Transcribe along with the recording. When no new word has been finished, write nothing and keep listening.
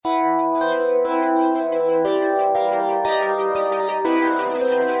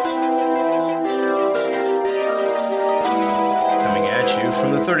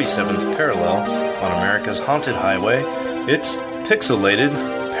37th parallel on America's haunted highway, it's Pixelated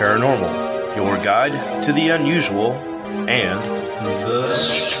Paranormal, your guide to the unusual and the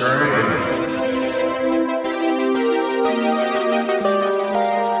strange.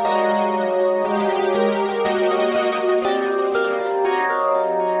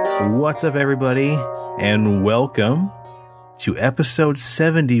 What's up, everybody, and welcome to episode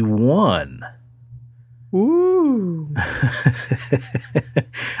 71. Woo!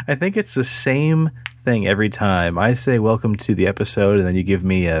 I think it's the same thing every time. I say welcome to the episode, and then you give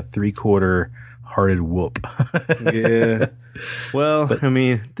me a 3/4 hearted whoop. Yeah. Well, I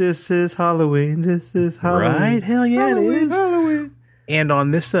mean, this is Halloween. This is Halloween. Right? Hell yeah, Halloween, it is. Halloween. And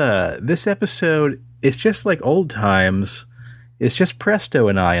on this episode, it's just like old times. It's just Presto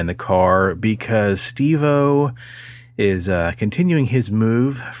and I in the car because Steve-O is continuing his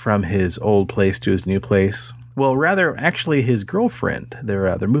move from his old place to his new place. Well, rather, actually, his girlfriend.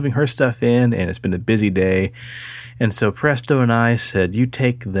 They're moving her stuff in, and it's been a busy day. And so Presto and I said, you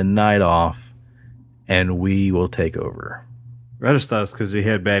take the night off, and we will take over. I just thought it's because he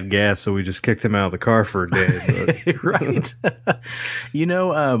had bad gas, so we just kicked him out of the car for a day. But. Right. You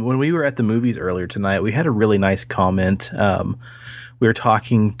know, when we were at the movies earlier tonight, we had a really nice comment. We were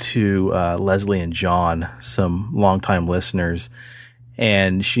talking to Leslie and John, some longtime listeners,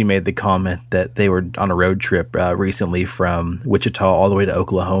 and she made the comment that they were on a road trip recently from Wichita all the way to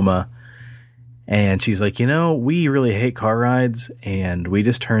Oklahoma. And she's like, you know, we really hate car rides, and we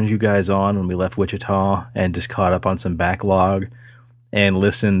just turned you guys on when we left Wichita and just caught up on some backlog and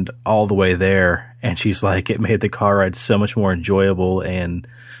listened all the way there. And she's like, it made the car ride so much more enjoyable. And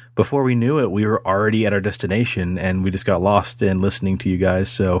before we knew it, we were already at our destination, and we just got lost in listening to you guys.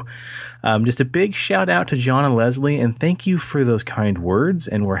 So just a big shout out to John and Leslie, and thank you for those kind words.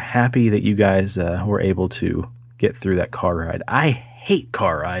 And we're happy that you guys were able to get through that car ride. I hate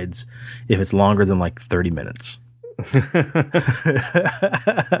car rides if it's longer than like 30 minutes.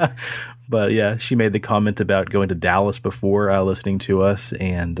 But yeah, she made the comment about going to Dallas before listening to us,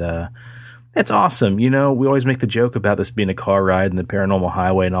 and it's awesome. You know, we always make the joke about this being a car ride and the paranormal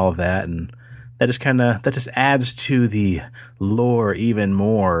highway and all of that, and that just adds to the lore even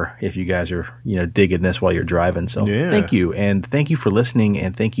more if you guys are, you know, digging this while you're driving. So Thank you, and thank you for listening,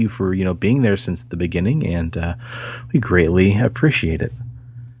 and thank you for, you know, being there since the beginning, and we greatly appreciate it.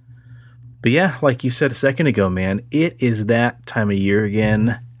 But yeah, like you said a second ago, man, it is that time of year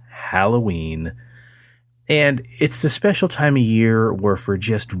again, Halloween. And it's the special time of year where for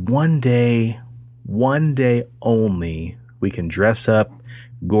just one day only, we can dress up,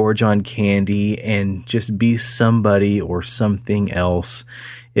 gorge on candy, and just be somebody or something else,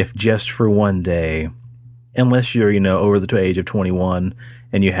 if just for one day. Unless you're, you know, over the age of 21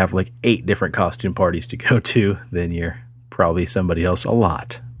 and you have like 8 different costume parties to go to, then you're probably somebody else a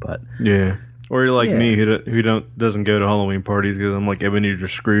lot. But yeah. Or you're like me, who doesn't go to Halloween parties because I'm like Ebenezer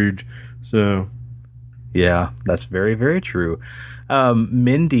Scrooge. So yeah, that's very, very true.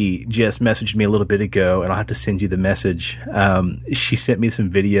 Mindy just messaged me a little bit ago, and I'll have to send you the message. She sent me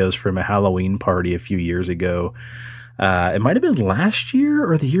some videos from a Halloween party a few years ago. It might have been last year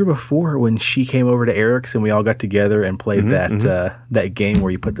or the year before when she came over to Eric's and we all got together and played that game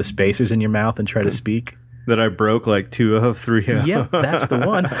where you put the spacers in your mouth and try to speak. That I broke like 2 of 3 of. Yep, that's the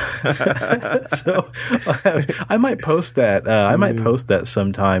one. So I might post that. I might post that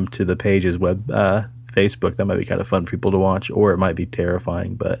sometime to the page's web Facebook. That might be kind of fun for people to watch, or it might be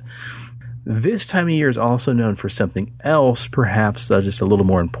terrifying. But this time of year is also known for something else, perhaps just a little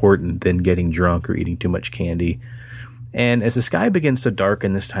more important than getting drunk or eating too much candy. And as the sky begins to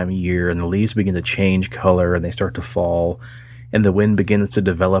darken this time of year and the leaves begin to change color and they start to fall, and the wind begins to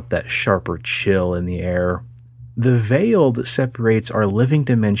develop that sharper chill in the air, the veil that separates our living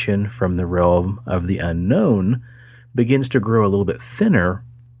dimension from the realm of the unknown begins to grow a little bit thinner,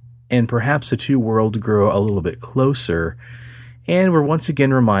 and perhaps the two worlds grow a little bit closer, and we're once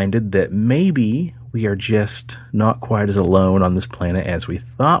again reminded that maybe we are just not quite as alone on this planet as we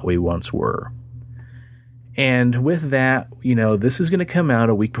thought we once were. And with that, you know, this is going to come out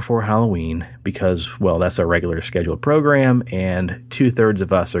a week before Halloween because, well, that's our regular scheduled program, and 2/3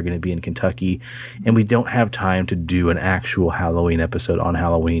 of us are going to be in Kentucky, and we don't have time to do an actual Halloween episode on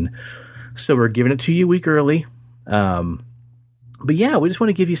Halloween. So we're giving it to you a week early. But yeah, we just want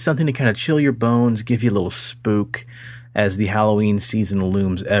to give you something to kind of chill your bones, give you a little spook as the Halloween season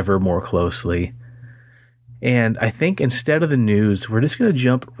looms ever more closely. And I think instead of the news, we're just going to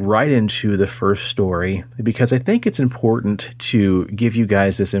jump right into the first story because I think it's important to give you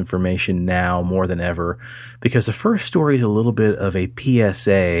guys this information now more than ever, because the first story is a little bit of a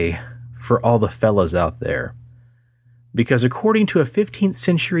PSA for all the fellas out there. Because according to a 15th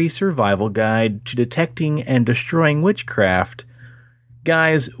century survival guide to detecting and destroying witchcraft,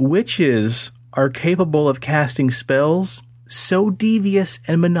 guys, witches are capable of casting spells so devious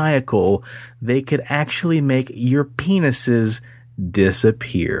and maniacal they could actually make your penises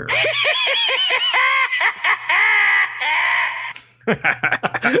disappear.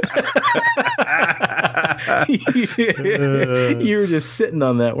 You were just sitting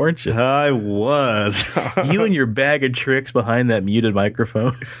on that, weren't you? I was. You and your bag of tricks behind that muted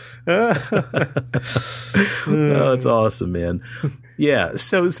microphone. Oh, that's awesome, man. Yeah,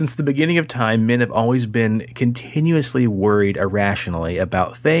 so since the beginning of time, men have always been continuously worried irrationally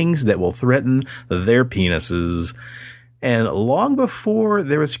about things that will threaten their penises. And long before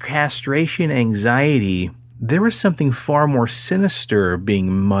there was castration anxiety, there was something far more sinister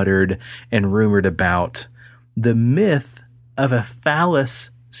being muttered and rumored about: the myth of a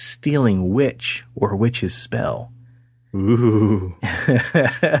phallus-stealing witch or witch's spell. Ooh.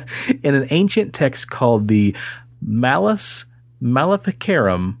 In an ancient text called the Malleus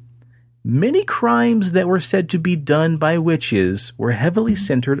Maleficarum, many crimes that were said to be done by witches were heavily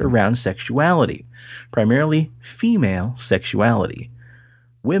centered around sexuality, primarily female sexuality.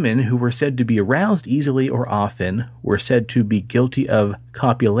 Women who were said to be aroused easily or often were said to be guilty of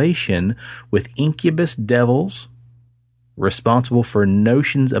copulation with incubus devils, responsible for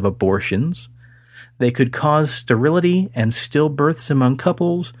notions of abortions. They could cause sterility and stillbirths among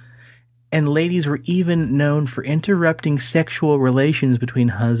couples, and ladies were even known for interrupting sexual relations between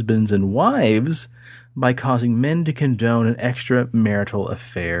husbands and wives by causing men to condone an extramarital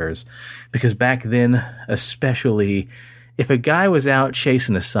affairs. Because back then, especially, if a guy was out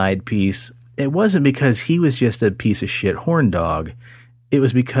chasing a side piece, it wasn't because he was just a piece of shit horn dog. It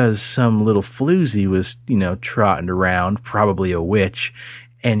was because some little floozy was, trotting around, probably a witch,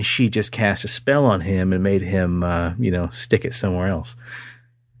 and she just cast a spell on him and made him, stick it somewhere else.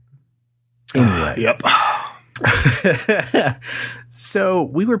 Anyway. Yep. So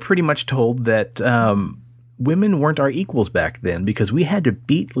we were pretty much told that women weren't our equals back then because we had to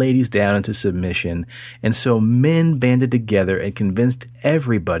beat ladies down into submission. And so men banded together and convinced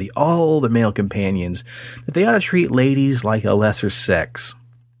everybody, all the male companions, that they ought to treat ladies like a lesser sex.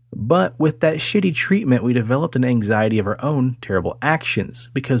 But with that shitty treatment, we developed an anxiety of our own terrible actions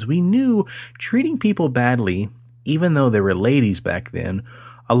because we knew treating people badly, even though they were ladies back then,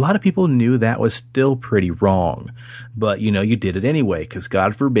 a lot of people knew that was still pretty wrong. But, you did it anyway because,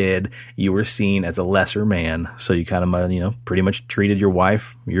 God forbid, you were seen as a lesser man. So you kind of, pretty much treated your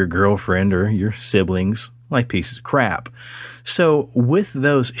wife, your girlfriend, or your siblings like pieces of crap. So with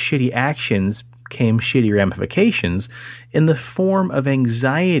those shitty actions came shitty ramifications in the form of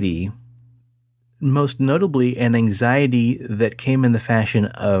anxiety, most notably an anxiety that came in the fashion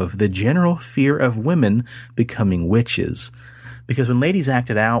of the general fear of women becoming witches. Because when ladies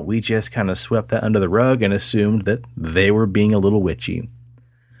acted out, we just kind of swept that under the rug and assumed that they were being a little witchy.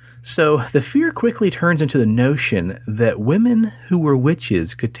 So the fear quickly turns into the notion that women who were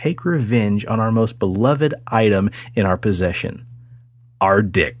witches could take revenge on our most beloved item in our possession, our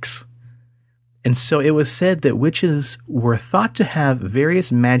dicks. And so it was said that witches were thought to have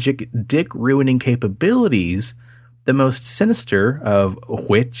various magic dick-ruining capabilities, the most sinister of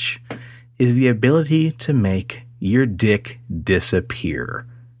which is the ability to make your dick disappear.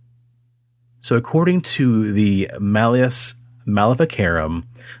 So according to the Malleus Maleficarum,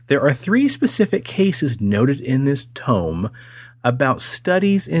 there are 3 specific cases noted in this tome about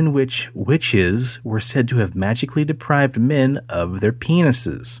studies in which witches were said to have magically deprived men of their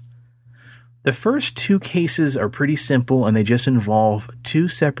penises. The first 2 cases are pretty simple, and they just involve 2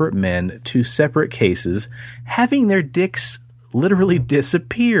 separate men, 2 separate cases, having their dicks literally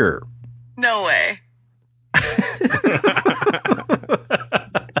disappear. No way.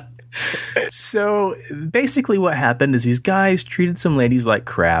 So basically what happened is these guys treated some ladies like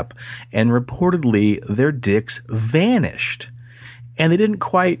crap, and reportedly their dicks vanished. And they didn't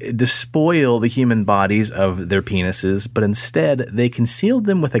quite despoil the human bodies of their penises, but instead they concealed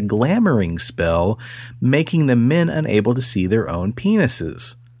them with a glamoring spell, making the men unable to see their own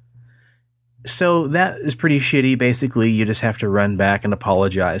penises. So that is pretty shitty. Basically, you just have to run back and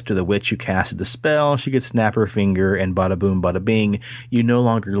apologize to the witch who casted the spell. She could snap her finger and bada boom, bada bing. You no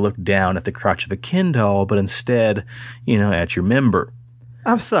longer look down at the crotch of a Ken doll, but instead, at your member.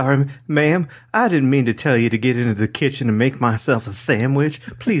 I'm sorry, ma'am. I didn't mean to tell you to get into the kitchen and make myself a sandwich.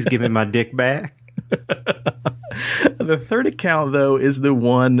 Please give me my dick back. The third account, though, is the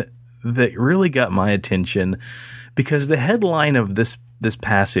one that really got my attention because the headline of this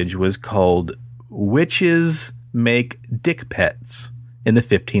passage was called "Witches Make Dick Pets" in the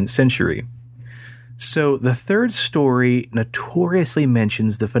 15th century. So the third story notoriously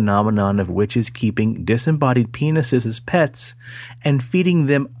mentions the phenomenon of witches keeping disembodied penises as pets and feeding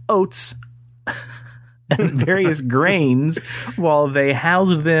them oats and various grains while they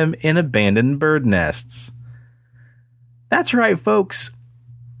housed them in abandoned bird nests. That's right, folks.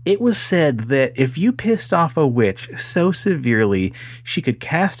 It was said that if you pissed off a witch so severely she could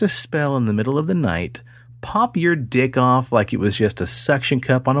cast a spell in the middle of the night, pop your dick off like it was just a suction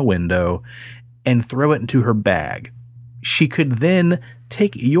cup on a window, and throw it into her bag. She could then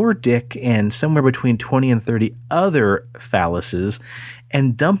take your dick and somewhere between 20 and 30 other phalluses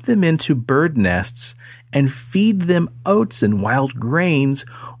and dump them into bird nests and feed them oats and wild grains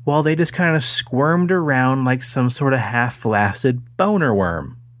while they just kind of squirmed around like some sort of half-flaccid boner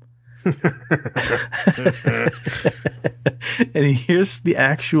worm. And here's the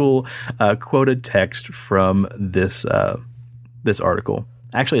actual quoted text from this article.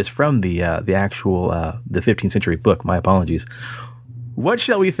 Actually, it's from the 15th century book. My apologies. What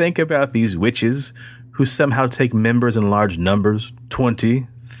shall we think about these witches who somehow take members in large numbers, 20,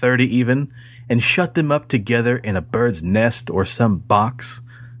 30 even, and shut them up together in a bird's nest or some box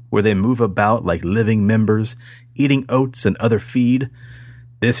where they move about like living members, eating oats and other feed?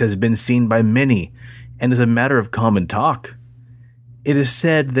 This has been seen by many and is a matter of common talk. It is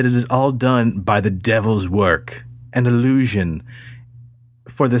said that it is all done by the devil's work, an illusion,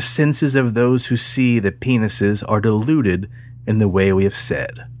 for the senses of those who see the penises are deluded in the way we have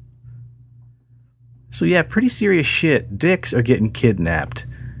said. So yeah, pretty serious shit. Dicks are getting kidnapped.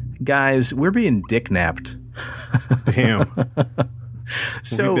 Guys, we're being dick-napped. Damn.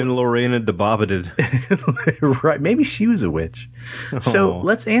 So, we've been Lorena DeBobbited. Right, maybe she was a witch. So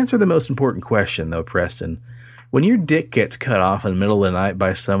let's answer the most important question, though, Preston. When your dick gets cut off in the middle of the night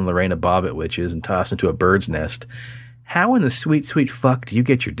by some Lorena Bobbitt witches and tossed into a bird's nest, how in the sweet, sweet fuck do you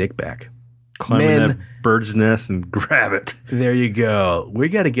get your dick back? Climb in that bird's nest and grab it. There you go. We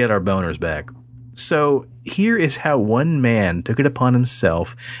got to get our boners back. So here is how one man took it upon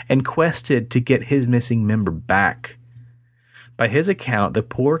himself and quested to get his missing member back. By his account, the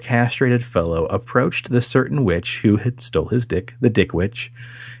poor castrated fellow approached the certain witch who had stole his dick, the dick witch,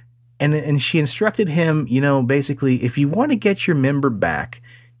 and she instructed him, basically, if you want to get your member back,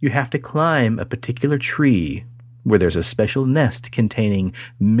 you have to climb a particular tree where there's a special nest containing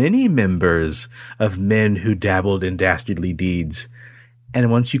many members of men who dabbled in dastardly deeds.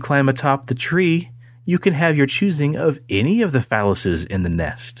 And once you climb atop the tree, you can have your choosing of any of the phalluses in the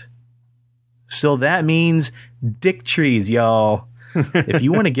nest. So that means dick trees, y'all. If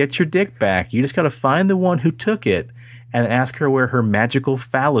you want to get your dick back, you just got to find the one who took it and ask her where her magical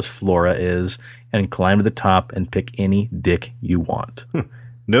phallus flora is and climb to the top and pick any dick you want.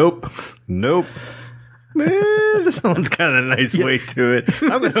 Nope. Man, this one's got a nice weight to it.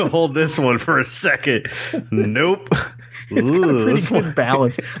 I'm going to hold this one for a second. Nope. It's got a pretty good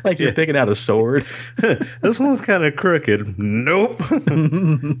balance, like you're picking out a sword. This one's kind of crooked. Nope.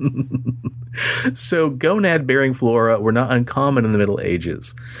 So gonad-bearing flora were not uncommon in the Middle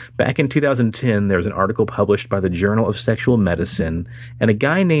Ages. Back in 2010, there was an article published by the Journal of Sexual Medicine, and a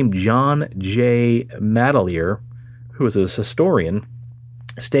guy named John J. Madelier, who was a historian,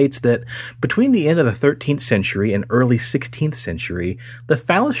 states that between the end of the 13th century and early 16th century, the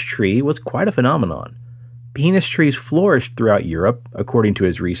phallus tree was quite a phenomenon. Penis trees flourished throughout Europe, according to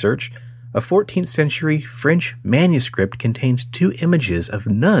his research. A 14th century French manuscript contains 2 images of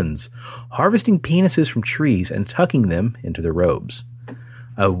nuns harvesting penises from trees and tucking them into their robes.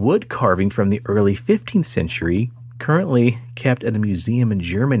 A wood carving from the early 15th century, currently kept at a museum in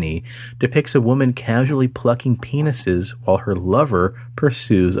Germany, depicts a woman casually plucking penises while her lover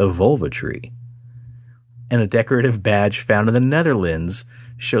pursues a vulva tree. And a decorative badge found in the Netherlands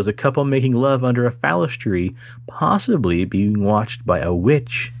shows a couple making love under a phallus tree, possibly being watched by a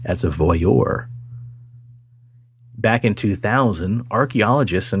witch as a voyeur. Back in 2000,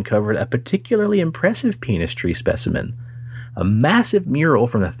 archaeologists uncovered a particularly impressive penis tree specimen, a massive mural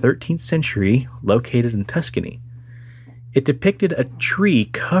from the 13th century located in Tuscany. It depicted a tree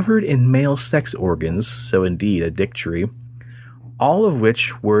covered in male sex organs, so indeed a dick tree, all of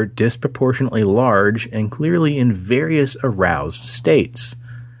which were disproportionately large and clearly in various aroused states.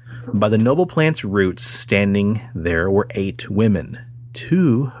 By the noble plant's roots, standing there were 8 women,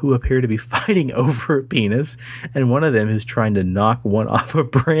 2 who appear to be fighting over a penis, and one of them who's trying to knock one off a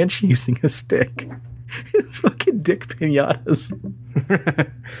branch using a stick. It's fucking dick pinatas.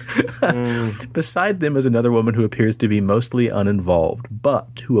 Beside them is another woman who appears to be mostly uninvolved,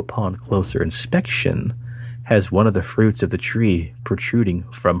 but who, upon closer inspection, has one of the fruits of the tree protruding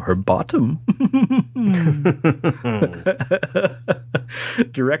from her bottom.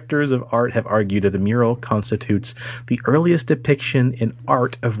 Directors of art have argued that the mural constitutes the earliest depiction in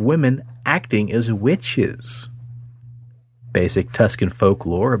art of women acting as witches. Basic Tuscan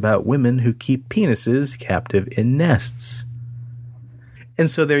folklore about women who keep penises captive in nests. And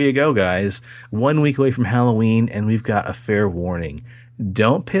so there you go, guys. 1 week away from Halloween, and we've got a fair warning.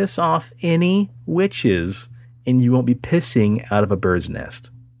 Don't piss off any witches, and you won't be pissing out of a bird's nest.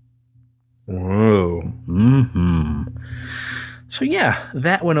 Whoa. Mm-hmm. So yeah,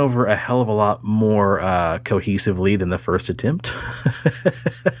 that went over a hell of a lot more cohesively than the first attempt.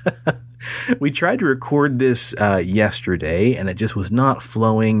 We tried to record this yesterday, and it just was not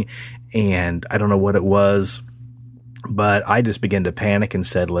flowing, and I don't know what it was, but I just began to panic and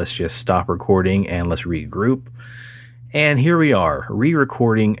said, let's just stop recording and let's regroup. And here we are,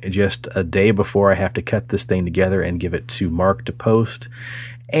 re-recording just a day before I have to cut this thing together and give it to Mark to post.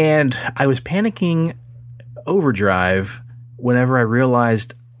 And I was panicking overdrive whenever I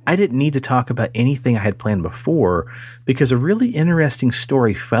realized I didn't need to talk about anything I had planned before, because a really interesting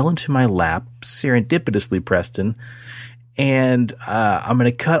story fell into my lap, serendipitously, Preston. And I'm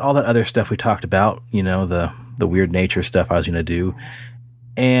going to cut all that other stuff we talked about, you know, the weird nature stuff I was going to do.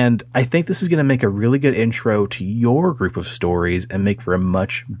 And I think this is going to make a really good intro to your group of stories and make for a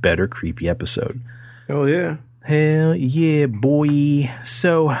much better creepy episode. Hell yeah. Hell yeah, boy.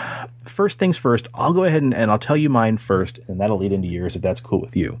 So first things first, I'll go ahead and I'll tell you mine first, and that'll lead into yours if that's cool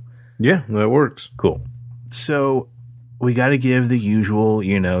with you. Yeah, that works. Cool. So we got to give the usual,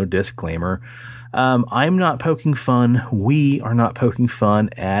 you know, disclaimer. I'm not poking fun. We are not poking fun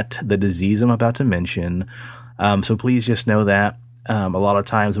at the disease I'm about to mention. So please just know that. A lot of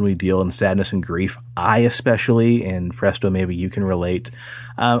times when we deal in sadness and grief, I especially, and Presto, maybe you can relate,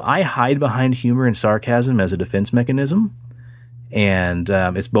 I hide behind humor and sarcasm as a defense mechanism. And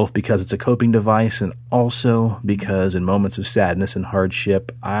it's both because it's a coping device and also because in moments of sadness and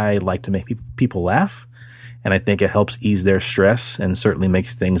hardship, I like to make people laugh. And I think it helps ease their stress and certainly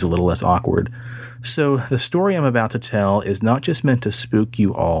makes things a little less awkward. So the story I'm about to tell is not just meant to spook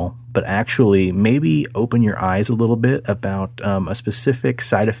you all, but actually maybe open your eyes a little bit about a specific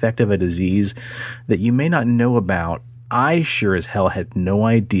side effect of a disease that you may not know about. I sure as hell had no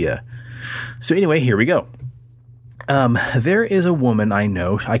idea. So anyway, here we go. There is a woman I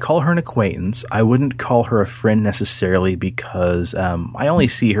know. I call her an acquaintance. I wouldn't call her a friend necessarily because I only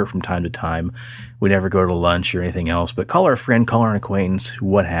see her from time to time. We never go to lunch or anything else, but call her a friend, call her an acquaintance,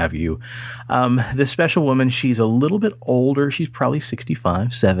 what have you. This special woman, she's a little bit older. She's probably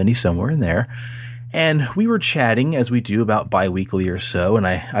 65, 70, somewhere in there. And we were chatting, as we do, about bi-weekly or so, and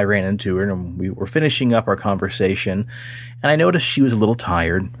I ran into her, and we were finishing up our conversation, and I noticed she was a little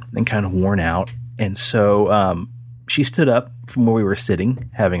tired and kind of worn out. And so she stood up from where we were sitting,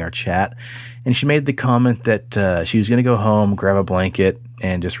 having our chat, and she made the comment that she was going to go home, grab a blanket,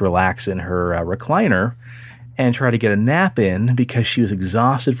 and just relax in her recliner and try to get a nap in because she was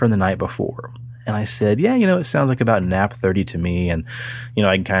exhausted from the night before. And I said, yeah, you know, it sounds like about nap 30 to me. And, you know,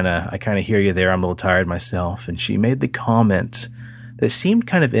 I kind of hear you there. I'm a little tired myself. And she made the comment that seemed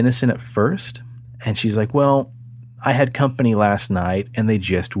kind of innocent at first. And she's like, well, I had company last night and they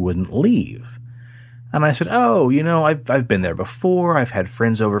just wouldn't leave. And I said, oh, you know, I've been there before. I've had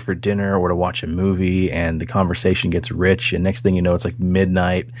friends over for dinner or to watch a movie, and the conversation gets rich, and next thing you know, it's like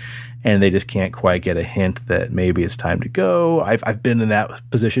midnight, and they just can't quite get a hint that maybe it's time to go. I've been in that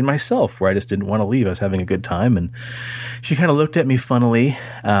position myself where I just didn't want to leave. I was having a good time, and she kind of looked at me funnily,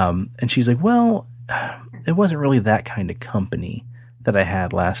 and she's like, well, it wasn't really that kind of company that I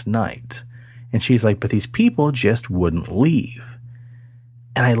had last night. And she's like, but these people just wouldn't leave.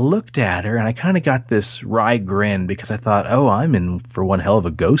 And I looked at her and I kind of got this wry grin because I thought, oh, I'm in for one hell of a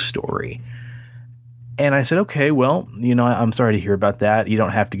ghost story. And I said, okay, well, you know, I'm sorry to hear about that. You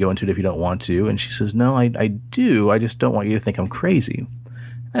don't have to go into it if you don't want to. And she says, no, I do. I just don't want you to think I'm crazy.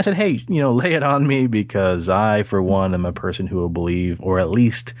 And I said, hey, you know, lay it on me because I, for one, am a person who will believe or at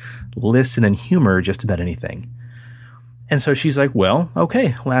least listen and humor just about anything. And so she's like, well,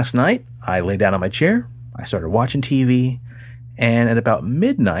 okay, last night I lay down on my chair. I started watching TV. And at about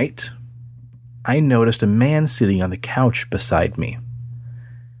midnight, I noticed a man sitting on the couch beside me.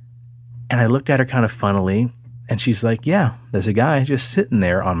 And I looked at her kind of funnily, and she's like, yeah, there's a guy just sitting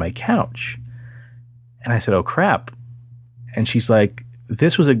there on my couch. And I said, oh, crap. And she's like,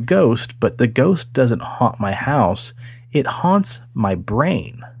 this was a ghost, but the ghost doesn't haunt my house. It haunts my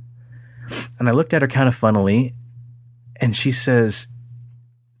brain. And I looked at her kind of funnily, and she says,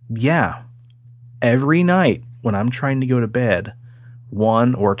 yeah, every night when I'm trying to go to bed,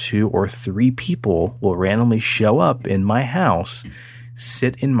 1 or 2 or 3 people will randomly show up in my house,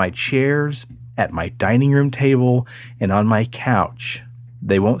 sit in my chairs, at my dining room table, and on my couch.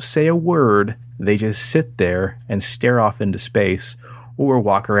 They won't say a word. They just sit there and stare off into space or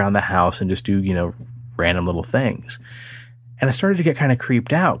walk around the house and just do, random little things. And I started to get kind of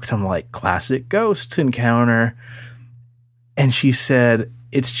creeped out because I'm like, classic ghost encounter. And she said,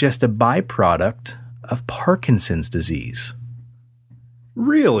 it's just a byproduct of Parkinson's disease.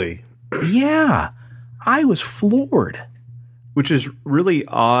 Really? Yeah. I was floored. Which is really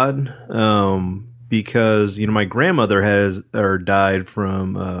odd, because my grandmother died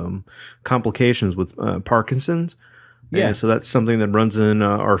from complications with Parkinson's. Yeah. And so that's something that runs in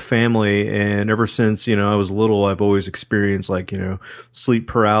our family. And ever since I was little, I've always experienced sleep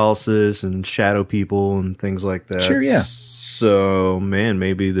paralysis and shadow people and things like that. Sure, yeah. So man,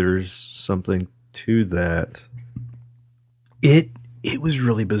 maybe there's something to that. It was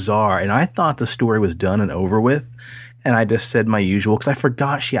really bizarre, and I thought the story was done and over with. And I just said my usual, because I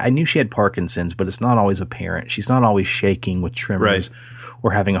forgot I knew she had Parkinson's, but it's not always apparent. She's not always shaking with tremors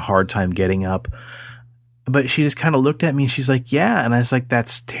or having a hard time getting up. But she just kind of looked at me and she's like, yeah. And I was like,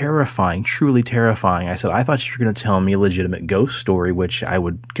 that's terrifying, truly terrifying. I said, I thought you were going to tell me a legitimate ghost story, which I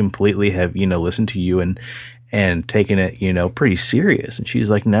would completely have, listened to you and taken it, pretty serious. And she's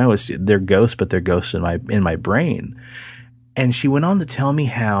like, no, they're ghosts, but they're ghosts in my brain. And she went on to tell me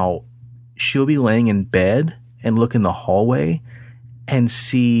how she'll be laying in bed and look in the hallway and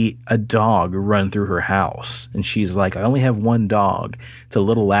see a dog run through her house. And she's like, I only have one dog. It's a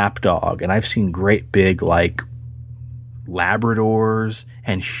little lap dog. And I've seen great big, Labradors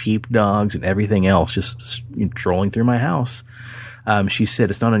and sheepdogs and everything else just trolling through my house. She said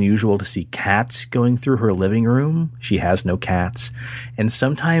it's not unusual to see cats going through her living room. She has no cats. And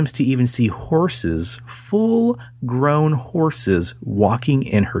sometimes to even see horses, full-grown horses, walking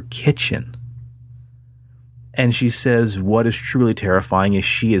in her kitchen. And she says what is truly terrifying is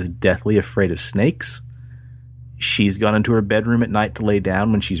she is deathly afraid of snakes. She's gone into her bedroom at night to lay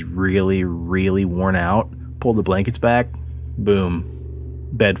down when she's really, really worn out, pulled the blankets back, boom,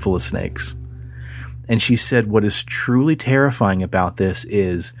 bed full of snakes. And she said what is truly terrifying about this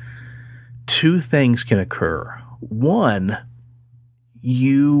is 2 things can occur. One,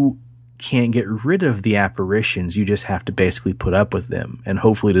 you can't get rid of the apparitions. You just have to basically put up with them and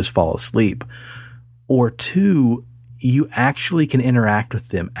hopefully just fall asleep. Or 2, you actually can interact with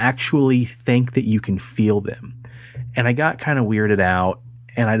them, actually think that you can feel them. And I got kind of weirded out,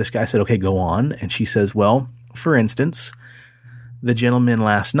 and I said, okay, go on. And she says, well, for instance, the gentleman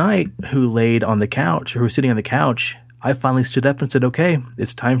last night who laid on the couch, or who was sitting on the couch, I finally stood up and said, okay,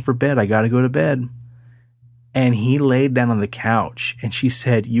 it's time for bed. I got to go to bed. And he laid down on the couch, and she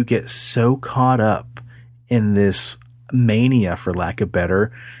said, you get so caught up in this mania, for lack of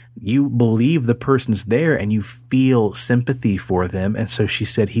better, you believe the person's there and you feel sympathy for them. And so she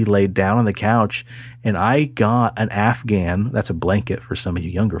said he laid down on the couch, and I got an Afghan, that's a blanket for some of you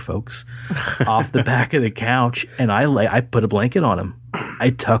younger folks, off the back of the couch, and I put a blanket on him.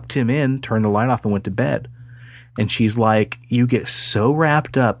 I tucked him in, turned the light off, and went to bed. And she's like, you get so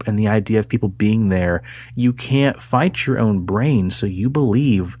wrapped up in the idea of people being there, you can't fight your own brain, so you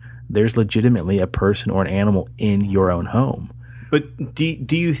believe there's legitimately a person or an animal in your own home. But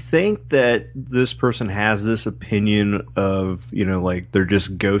do you think that this person has this opinion of, they're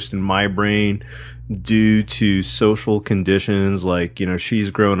just ghosts in my brain due to social conditions? She's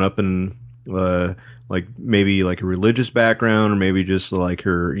grown up in, maybe a religious background, or maybe just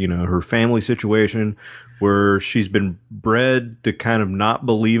her, her family situation where she's been bred to kind of not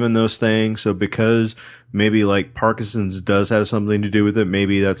believe in those things. So because maybe Parkinson's does have something to do with it,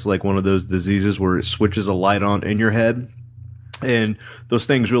 maybe that's one of those diseases where it switches a light on in your head. And those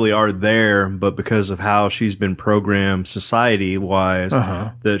things really are there, but because of how she's been programmed society-wise,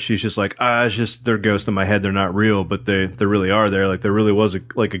 that she's just it's just, they're ghosts in my head, they're not real, but they really are there. There really was a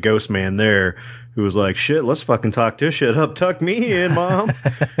ghost man there who was like, shit, let's fucking talk this shit up. Tuck me in, Mom.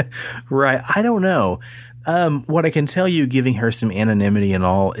 Right. I don't know. What I can tell you, giving her some anonymity and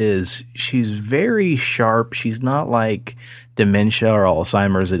all, is she's very sharp. She's not like dementia or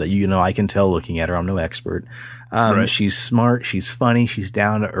Alzheimer's that, I can tell looking at her. I'm no expert. Right. She's smart. She's funny. She's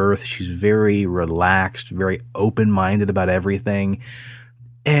down to earth. She's very relaxed, very open-minded about everything.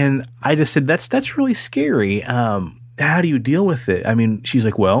 And I just said, that's really scary. how do you deal with it? I mean, she's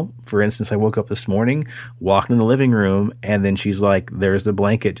like, well, for instance, I woke up this morning, walked in the living room, and then she's like, there's the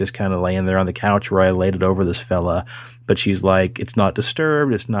blanket just kind of laying there on the couch where I laid it over this fella. But she's like, it's not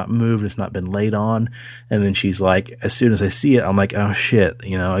disturbed, it's not moved, it's not been laid on. And then she's like, as soon as I see it, I'm like, oh shit,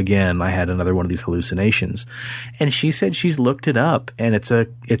 again, I had another one of these hallucinations. And she said she's looked it up, and it's a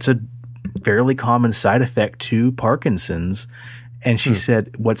fairly common side effect to Parkinson's. And she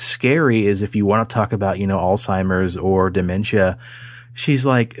said, what's scary is if you want to talk about, Alzheimer's or dementia, she's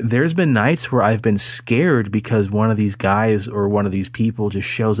like, there's been nights where I've been scared because one of these guys or one of these people just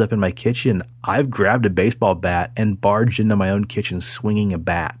shows up in my kitchen. I've grabbed a baseball bat and barged into my own kitchen swinging a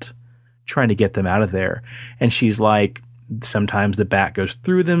bat, trying to get them out of there. And she's like, sometimes the bat goes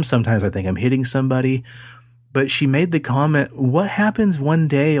through them. Sometimes I think I'm hitting somebody. But she made the comment, what happens one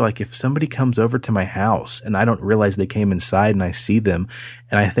day, like if somebody comes over to my house and I don't realize they came inside and I see them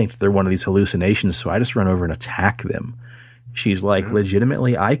and I think that they're one of these hallucinations, so I just run over and attack them. She's like,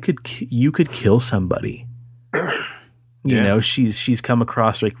 legitimately, you could kill somebody. She's come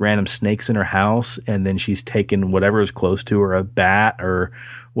across like random snakes in her house, and then she's taken whatever is close to her, a bat or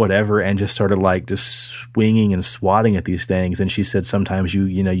whatever, and just started like just swinging and swatting at these things. And she said sometimes you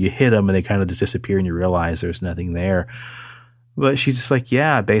hit them and they kind of just disappear and you realize there's nothing there. But she's just like,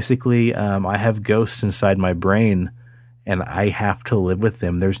 yeah, basically, I have ghosts inside my brain and I have to live with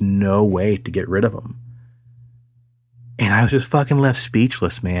them. There's no way to get rid of them. And I was just fucking left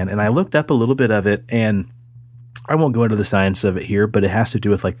speechless, man. And I looked up a little bit of it, and I won't go into the science of it here, but it has to do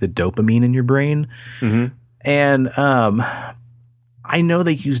with like the dopamine in your brain. Mm-hmm. And I know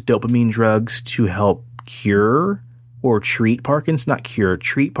they use dopamine drugs to help cure or treat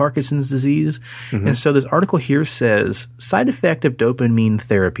treat Parkinson's disease. Mm-hmm. And so this article here says, side effect of dopamine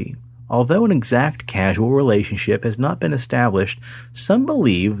therapy. Although an exact causal relationship has not been established, some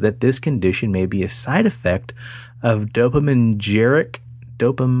believe that this condition may be a side effect of dopaminergic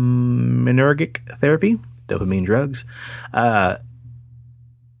therapy, dopamine drugs. And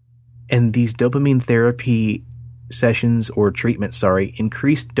these dopamine therapy sessions or treatments,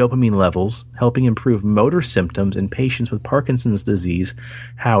 increased dopamine levels, helping improve motor symptoms in patients with Parkinson's disease.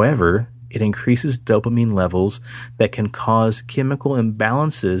 However, it increases dopamine levels that can cause chemical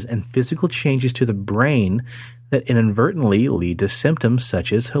imbalances and physical changes to the brain that inadvertently lead to symptoms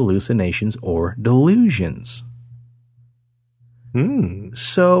such as hallucinations or delusions.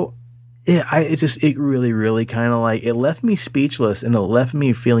 So it really, really kind of like, it left me speechless, and it left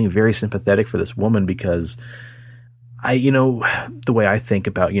me feeling very sympathetic for this woman, because the way I think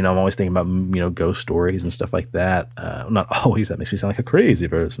about, I'm always thinking about, ghost stories and stuff like that. Not always, that makes me sound like a crazy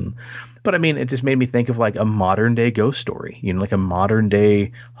person. But I mean, it just made me think of like a modern day ghost story, like a modern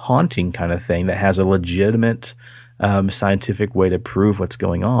day haunting kind of thing that has a legitimate scientific way to prove what's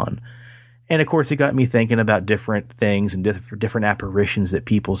going on. And of course, it got me thinking about different things and different apparitions that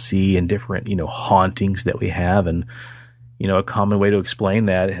people see and different, hauntings that we have. And, a common way to explain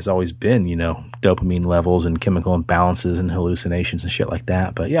that has always been, dopamine levels and chemical imbalances and hallucinations and shit like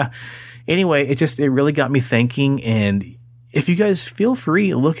that. But yeah, anyway, it really got me thinking. And if you guys feel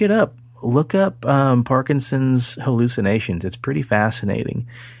free, look it up. Look up Parkinson's hallucinations. It's pretty fascinating.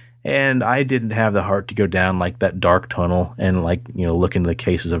 And I didn't have the heart to go down like that dark tunnel and like, look into the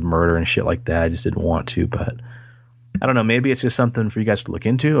cases of murder and shit like that. I just didn't want to, but I don't know. Maybe it's just something for you guys to look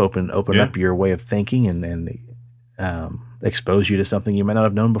into, open up your way of thinking and expose you to something you might not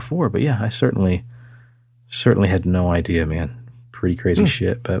have known before. But yeah, I certainly had no idea, man. Pretty crazy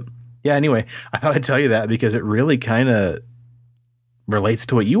shit. But yeah, anyway, I thought I'd tell you that because it really kind of relates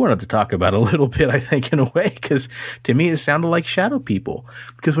to what you wanted to talk about a little bit, I think, in a way, because to me it sounded like shadow people.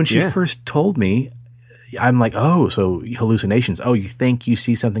 Because when she first told me, I'm like, oh, so hallucinations. Oh, you think you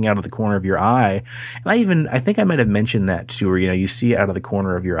see something out of the corner of your eye. And I think I might have mentioned that to her, you see it out of the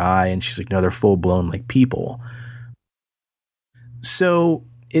corner of your eye, and she's like, no, they're full blown like people. So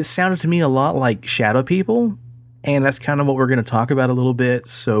it sounded to me a lot like shadow people. And that's kind of what we're going to talk about a little bit.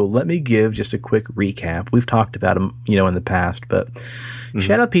 So let me give just a quick recap. We've talked about them, in the past, but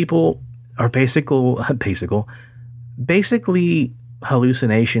shadow people are basically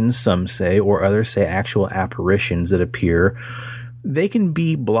hallucinations, some say, or others say actual apparitions that appear. They can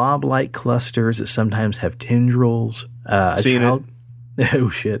be blob-like clusters that sometimes have tendrils.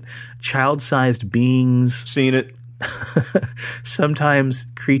 Child-sized beings. Seen it. Sometimes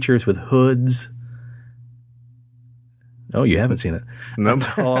creatures with hoods. Oh, you haven't seen it. No.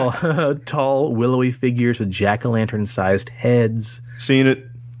 Tall, willowy figures with jack-o'-lantern-sized heads. Seen it.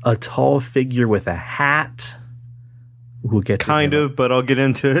 A tall figure with a hat. We'll get to but I'll get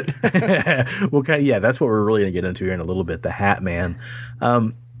into it. That's what we're really going to get into here in a little bit. The Hat Man.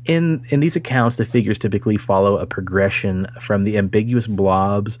 In these accounts, the figures typically follow a progression from the ambiguous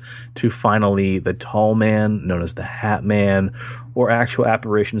blobs to finally the tall man, known as the Hat Man, or actual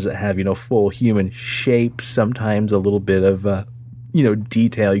apparitions that have, full human shapes, sometimes a little bit of,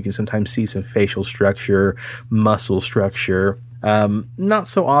 detail. You can sometimes see some facial structure, muscle structure. Not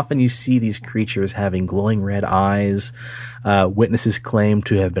so often you see these creatures having glowing red eyes. Witnesses claim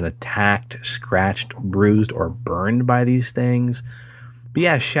to have been attacked, scratched, bruised, or burned by these things. But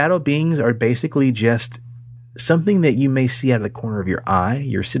yeah, shadow beings are basically just something that you may see out of the corner of your eye.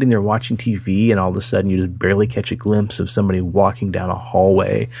 You're sitting there watching TV and all of a sudden you just barely catch a glimpse of somebody walking down a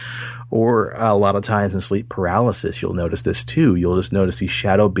hallway. Or a lot of times in sleep paralysis, you'll notice this too. You'll just notice these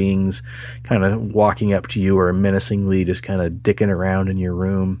shadow beings kind of walking up to you or menacingly just kind of dicking around in your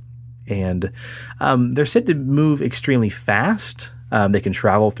room. And they're said to move extremely fast. They can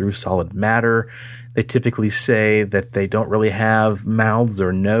travel through solid matter. They typically say that they don't really have mouths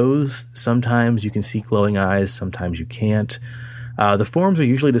or nose. Sometimes you can see glowing eyes, sometimes you can't. The forms are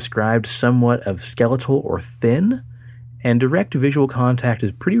usually described somewhat of skeletal or thin, and direct visual contact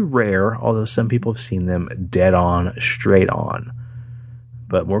is pretty rare, although some people have seen them dead on, straight on.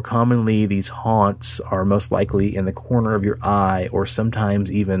 But more commonly, these haunts are most likely in the corner of your eye, or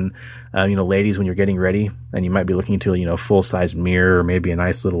sometimes even, ladies, when you're getting ready, and you might be looking into a full-size mirror, or maybe a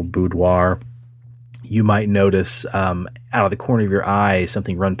nice little boudoir, you might notice out of the corner of your eye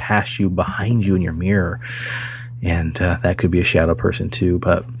something run past you, behind you in your mirror. And that could be a shadow person too.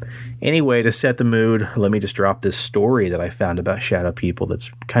 But anyway, to set the mood, let me just drop this story that I found about shadow people that's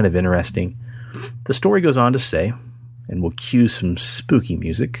kind of interesting. The story goes on to say, and we'll cue some spooky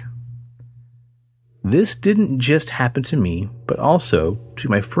music, "This didn't just happen to me, but also to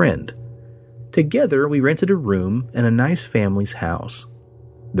my friend. Together, we rented a room in a nice family's house.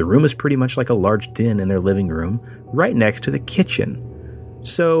 The room is pretty much like a large den in their living room, right next to the kitchen.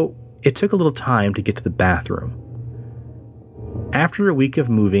 So it took a little time to get to the bathroom. After a week of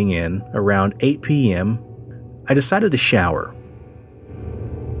moving in, around 8 p.m., I decided to shower.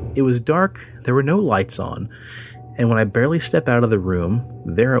 It was dark, there were no lights on, and when I barely stepped out of the room,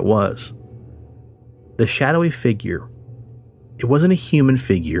 there it was. The shadowy figure. It wasn't a human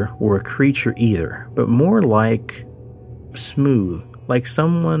figure or a creature either, but more like smooth, like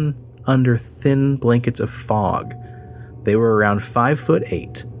someone under thin blankets of fog. They were around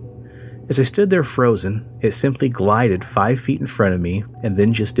 5'8". As I stood there frozen, it simply glided 5 feet in front of me and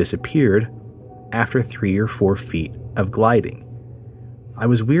then just disappeared after 3 or 4 feet of gliding. I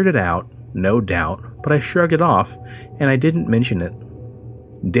was weirded out, no doubt, but I shrugged it off and I didn't mention it.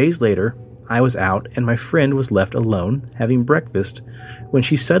 Days later, I was out and my friend was left alone having breakfast when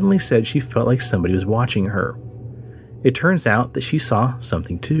she suddenly said she felt like somebody was watching her. It turns out that she saw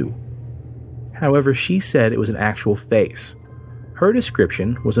something too. However, she said it was an actual face. Her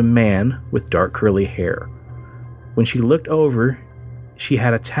description was a man with dark curly hair. When she looked over, she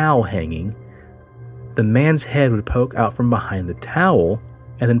had a towel hanging. The man's head would poke out from behind the towel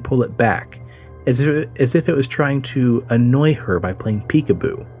and then pull it back, as if it was trying to annoy her by playing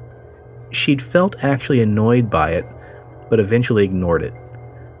peekaboo. She'd felt actually annoyed by it, but eventually ignored it.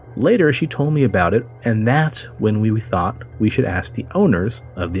 Later, she told me about it, and that's when we thought we should ask the owners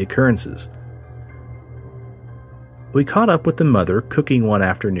of the occurrences. We caught up with the mother cooking one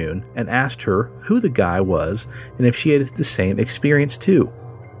afternoon and asked her who the guy was and if she had the same experience too.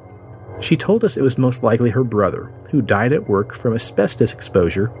 She told us it was most likely her brother, who died at work from asbestos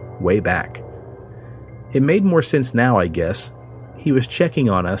exposure way back. It made more sense now, I guess. He was checking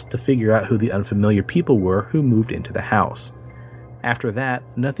on us to figure out who the unfamiliar people were who moved into the house. After that,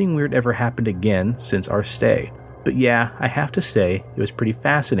 nothing weird ever happened again since our stay. But yeah, I have to say, it was pretty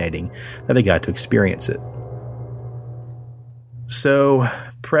fascinating that I got to experience it. So,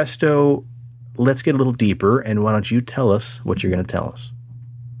 Presto, let's get a little deeper, and why don't you tell us what you're going to tell us?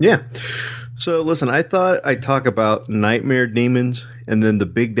 Yeah. So, listen, I thought I'd talk about nightmare demons, and then the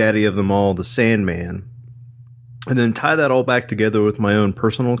big daddy of them all, the Sandman, and then tie that all back together with my own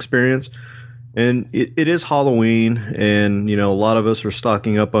personal experience. And it is Halloween, and, a lot of us are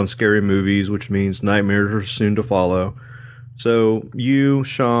stocking up on scary movies, which means nightmares are soon to follow. So you,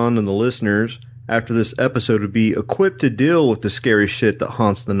 Sean, and the listeners, after this episode, would be equipped to deal with the scary shit that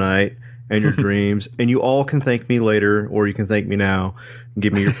haunts the night and your dreams. And you all can thank me later, or you can thank me now and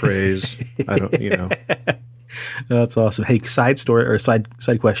give me your praise. I don't. That's awesome. Hey, side story or side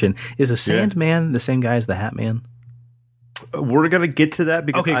question. Is the Sandman the same guy as the Hat Man? We're going to get to that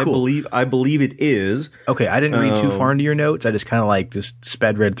because okay, cool. I believe it is. Okay, I didn't read too far into your notes. I just kind of just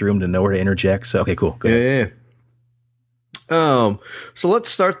sped read through them to know where to interject. So, okay, cool. Go ahead. Yeah. So let's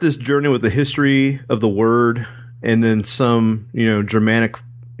start this journey with the history of the word and then some, Germanic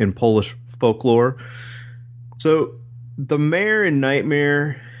in Polish folklore. So the mare in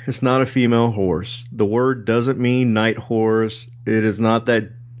Nightmare is not a female horse. The word doesn't mean night horse. It is not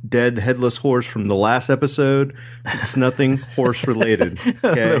that dead headless horse from the last episode. It's nothing horse related.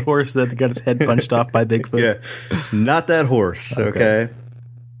 Okay? The horse that got its head punched off by Bigfoot. Yeah, not that horse. Okay.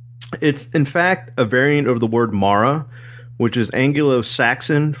 It's in fact a variant of the word Mara, which is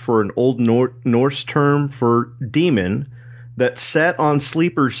Anglo-Saxon for an Old Norse term for demon that sat on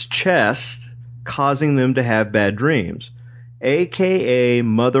sleepers' chest, causing them to have bad dreams, aka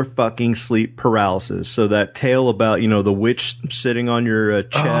motherfucking sleep paralysis. So that tale about, the witch sitting on your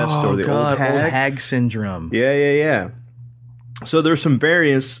chest, or the old hag syndrome. Yeah. So there's some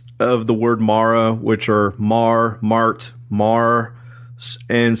variants of the word Mara, which are Mar, Mart, Mar,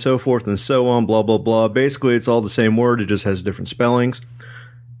 and so forth and so on, blah, blah, blah. Basically, it's all the same word. It just has different spellings.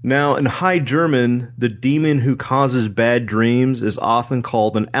 Now, in High German, the demon who causes bad dreams is often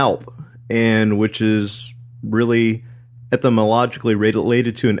called an Alp, and which is really etymologically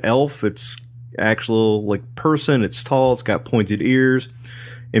related to an elf. It's actual person. It's tall. It's got pointed ears,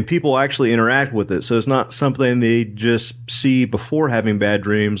 and people actually interact with it. So it's not something they just see before having bad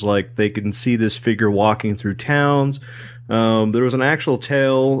dreams. Like they can see this figure walking through towns. There was an actual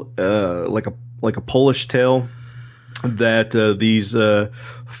tale, like a Polish tale, that these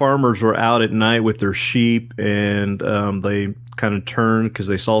farmers were out at night with their sheep, and they kind of turned because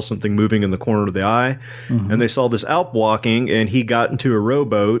they saw something moving in the corner of the eye, and they saw this Alp walking, and he got into a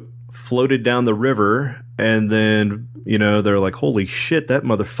rowboat, floated down the river, and then they're like, holy shit, that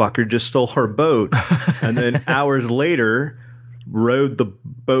motherfucker just stole our boat. And then hours later rowed the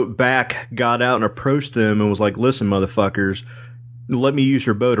boat back, got out and approached them and was like, listen, motherfuckers, let me use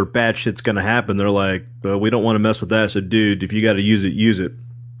your boat or bad shit's gonna happen. They're like, we don't want to mess with that, so dude, if you got to use it, use it.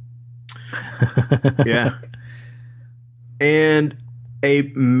 Yeah. And a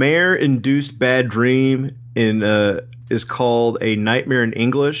mare-induced bad dream is called a nightmare in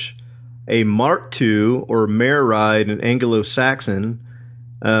English, a martu or mare ride in Anglo-Saxon,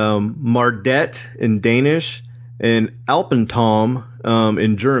 mardet in Danish, and Alpentom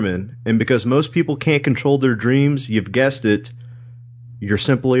in German. And because most people can't control their dreams, you've guessed it, you're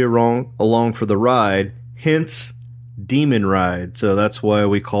simply along for the ride, hence demon ride. So that's why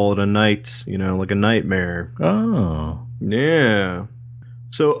we call it a night, like a nightmare. Oh. Yeah.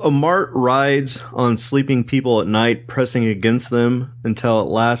 So a mart rides on sleeping people at night, pressing against them until at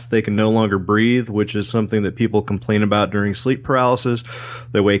last they can no longer breathe, which is something that people complain about during sleep paralysis.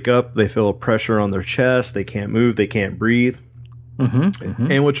 They wake up, they feel a pressure on their chest, they can't move, they can't breathe.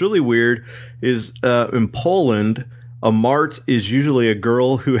 And what's really weird is in Poland, a mart is usually a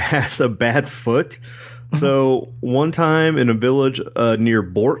girl who has a bad foot. So one time in a village near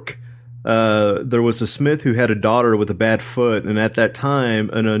Bork, there was a smith who had a daughter with a bad foot, and at that time,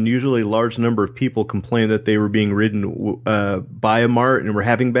 an unusually large number of people complained that they were being ridden by a mart and were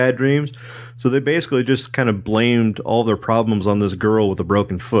having bad dreams. So they basically just kind of blamed all their problems on this girl with a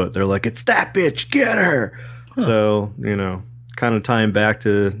broken foot. They're like, it's that bitch, get her! So, kind of tying back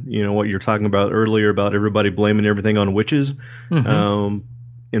to, what you're talking about earlier about everybody blaming everything on witches.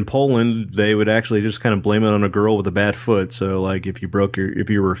 In Poland, they would actually just kind of blame it on a girl with a bad foot. So, like, if you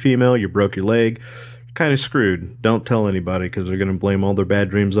were a female, you broke your leg, kind of screwed. Don't tell anybody because they're going to blame all their bad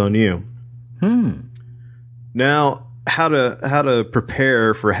dreams on you. Now, how to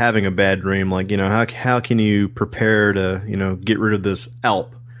prepare for having a bad dream? Like, how can you prepare to, get rid of this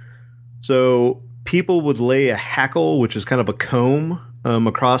Alp? So, people would lay a hackle, which is kind of a comb,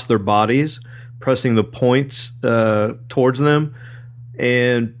 across their bodies, pressing the points towards them.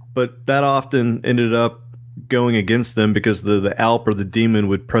 But that often ended up going against them because the Alp or the demon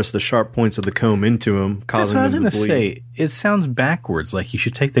would press the sharp points of the comb into them, causing them to bleed. That's what I was going to say. It sounds backwards, like you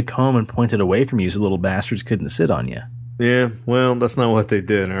should take the comb and point it away from you so little bastards couldn't sit on you. Yeah, well, that's not what they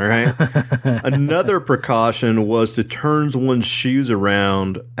did, all right? Another precaution was to turn one's shoes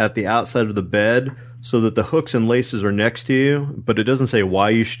around at the outside of the bed so that the hooks and laces are next to you, but it doesn't say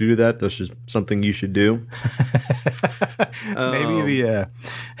why you should do that. That's just something you should do.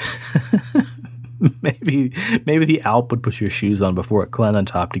 Maybe the Alp would put your shoes on before it climbed on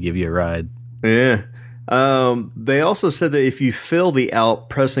top to give you a ride. Yeah. They also said that if you feel the Alp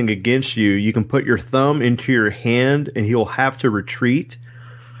pressing against you, you can put your thumb into your hand and he'll have to retreat.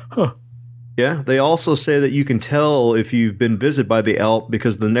 Huh. Yeah. They also say that you can tell if you've been visited by the Alp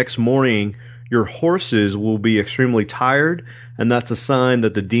because the next morning your horses will be extremely tired, and that's a sign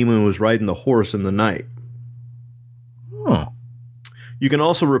that the demon was riding the horse in the night. Huh. You can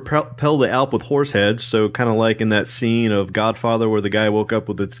also repel the Alp with horse heads, so kind of like in that scene of Godfather where the guy woke up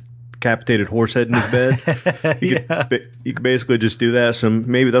with his decapitated horse head in his bed. You could basically just do that. So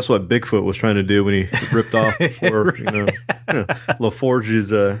maybe that's what Bigfoot was trying to do when he ripped off or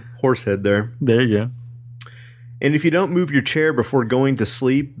LaForge's horse head there. There you go. And if you don't move your chair before going to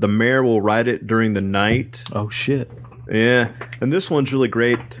sleep, the mare will ride it during the night. Oh, shit. Yeah. And this one's really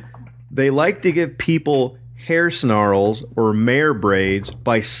great. They like to give people hair snarls or mare braids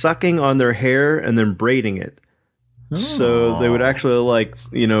by sucking on their hair and then braiding it. Oh. So they would actually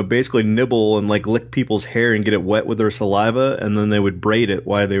basically nibble and lick people's hair and get it wet with their saliva, and then they would braid it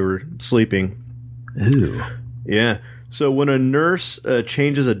while they were sleeping. Ew. Yeah. So when a nurse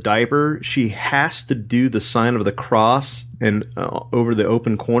changes a diaper, she has to do the sign of the cross and over the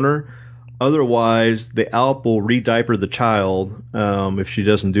open corner. Otherwise, the Alp will re-diaper the child if she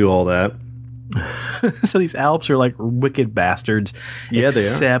doesn't do all that. So these Alps are like wicked bastards. Yeah,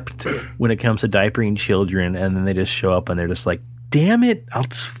 except they are. When it comes to diapering children, and then they just show up and they're just like, damn it, I'll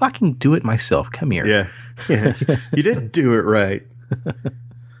just fucking do it myself. Come here. Yeah. You didn't do it right.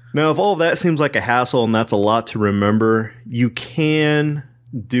 Now, if all of that seems like a hassle and that's a lot to remember, you can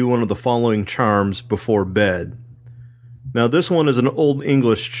do one of the following charms before bed. Now, this one is an Old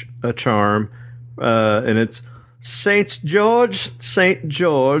English charm, and it's Saint George,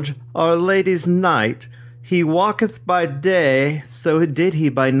 Our Lady's knight, he walketh by day, so did he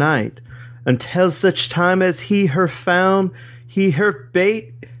by night. Until such time as he her found, he her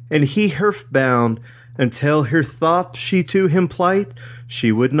bait, and he her bound. Until her thought she to him plight,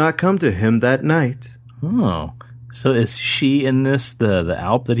 she would not come to him that night. Oh. So is she in this the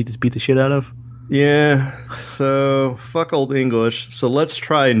Alp that he just beat the shit out of? Yeah, so fuck Old English. So let's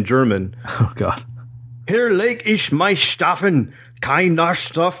try in German. Oh, God. Hier leg ich mein Staffen, kein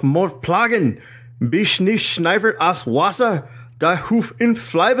Nachstoff more plagen. Bisch nicht schneifert aus Wasser, da huf in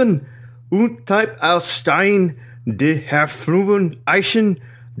Fleiben. Und type aus Stein, de herfluven Eichen,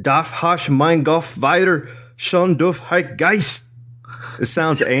 darf hasch mein Goff weiter, schon duf heit Geist. It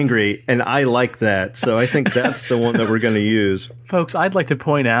sounds angry, and I like that, so I think that's the one that we're going to use. Folks, I'd like to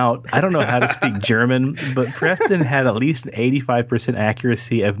point out, I don't know how to speak German, but Preston had at least an 85%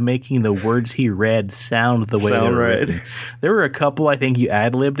 accuracy of making the words he read sound the way they were written. There were a couple I think you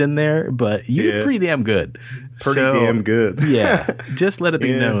ad-libbed in there, but you did pretty damn good. Pretty damn good. Yeah, just let it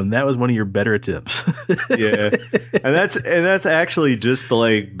be known that was one of your better attempts. Yeah, and that's actually just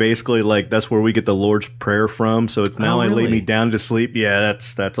basically that's where we get the Lord's Prayer from. So it's now I lay me down to sleep. Yeah,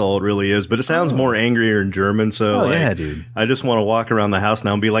 that's all it really is. But it sounds more angrier in German. So yeah, dude. I just want to walk around the house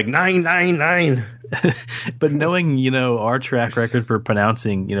now and be like 999. But knowing, our track record for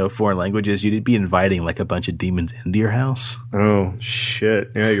pronouncing, foreign languages, you'd be inviting a bunch of demons into your house. Oh, shit.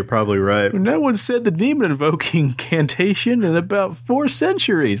 Yeah, you're probably right. No one said the demon invoking cantation in about 4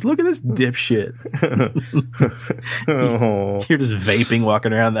 centuries. Look at this dipshit. Oh. You're just vaping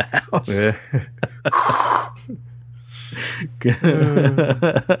walking around the house. Yeah.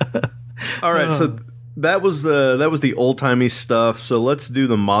 All right, so that was the old timey stuff. So let's do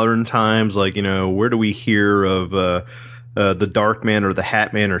the modern times. Where do we hear of the Dark Man or the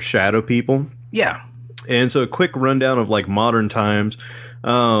Hat Man or Shadow people? Yeah. And so a quick rundown of modern times.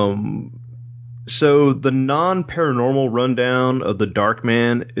 So the non-paranormal rundown of the Dark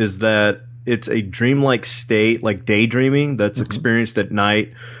Man is that it's a dreamlike state, like daydreaming, that's experienced at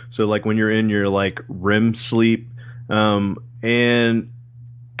night. So when you're in your REM sleep, and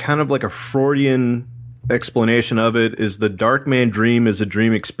kind of like a Freudian explanation of it is the Dark Man dream is a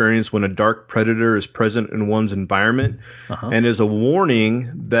dream experience when a dark predator is present in one's environment and is a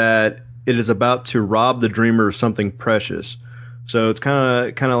warning that it is about to rob the dreamer of something precious. So it's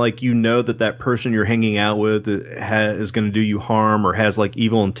kind of like that person you're hanging out with is going to do you harm or has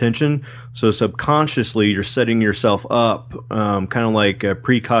evil intention. So subconsciously you're setting yourself up, kind of like a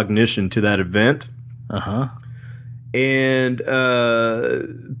precognition to that event. And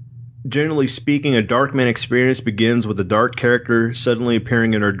generally speaking, a Dark Man experience begins with a dark character suddenly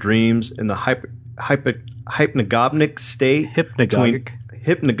appearing in our dreams in the hypnagogic state.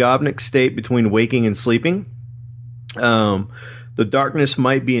 Hypnagogic state between waking and sleeping. The darkness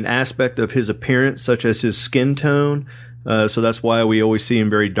might be an aspect of his appearance, such as his skin tone. So that's why we always see him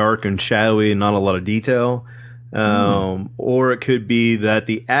very dark and shadowy and not a lot of detail. Or it could be that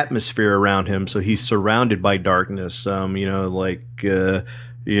the atmosphere around him, so he's surrounded by darkness, like a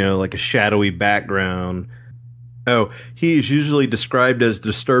shadowy background. Oh, he is usually described as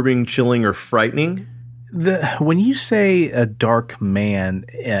disturbing, chilling, or frightening. When you say a dark man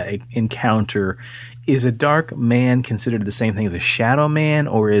encounter, is a dark man considered the same thing as a shadow man,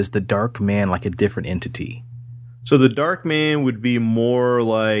 or is the dark man like a different entity? So the Dark Man would be more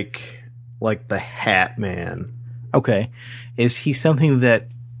like the Hat Man. Okay. Is he something that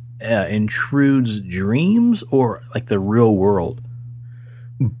intrudes dreams or like the real world?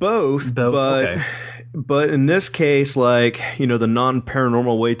 Both, but okay. But in this case, like, you know, the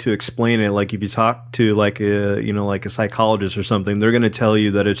non-paranormal way to explain it, like if you talk to like a, you know, like a psychologist or something, they're going to tell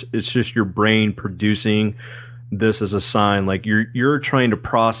you that it's just your brain producing this as a sign. Like you're trying to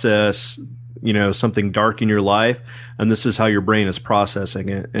process, you know, something dark in your life, and this is how your brain is processing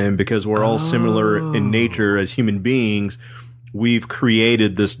it. And because we're all similar in nature as human beings, we've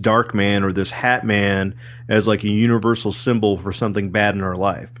created this dark man or this hat man as like a universal symbol for something bad in our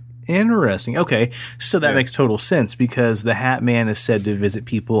life. Interesting. Okay. So that makes total sense, because the Hat Man is said to visit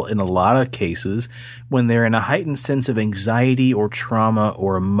people in a lot of cases when they're in a heightened sense of anxiety or trauma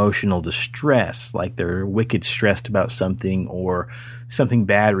or emotional distress, like they're wicked stressed about something, or something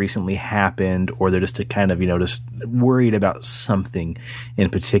bad recently happened, or they're just kind of, you know, just worried about something in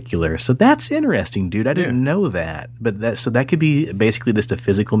particular. So that's interesting, dude. I didn't know that. But that could be basically just a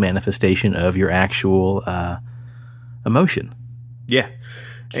physical manifestation of your actual emotion. Yeah.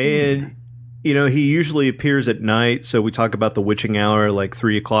 And, you know, he usually appears at night. So we talk about the witching hour, like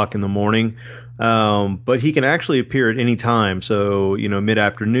 3 o'clock in the morning. But he can actually appear at any time. So, you know,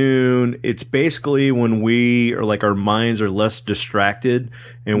 mid-afternoon, it's basically when we are like, our minds are less distracted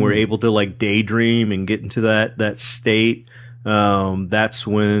and we're able to like daydream and get into that state. That's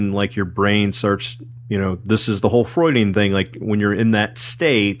when like your brain starts, you know, this is the whole Freudian thing. Like when you're in that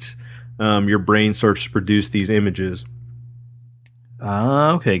state, your brain starts to produce these images.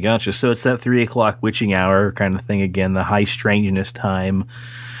 Okay, gotcha. So it's that 3 o'clock witching hour kind of thing again, the high strangeness time,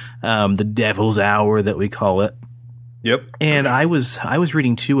 the devil's hour that we call it. Yep. And I was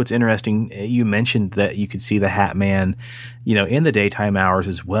reading too. What's interesting, you mentioned that you could see the Hat Man, you know, in the daytime hours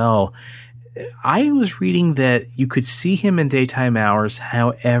as well. I was reading that you could see him in daytime hours.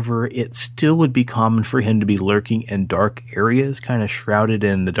 However, it still would be common for him to be lurking in dark areas, kind of shrouded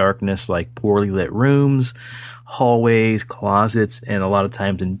in the darkness, like poorly lit rooms, hallways, closets, and a lot of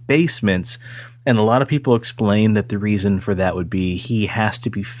times in basements. And a lot of people explain that the reason for that would be he has to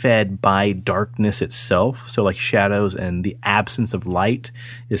be fed by darkness itself. So like shadows and the absence of light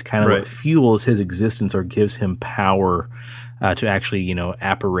is kind of what fuels his existence or gives him power to actually, you know,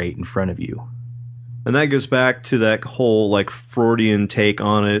 apparate in front of you. And that goes back to that whole like Freudian take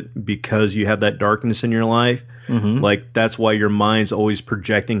on it, because you have that darkness in your life. Mm-hmm. Like that's why your mind's always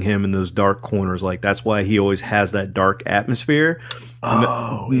projecting him in those dark corners. Like that's why he always has that dark atmosphere.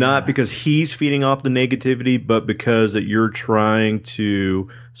 Not because he's feeding off the negativity, but because that you're trying to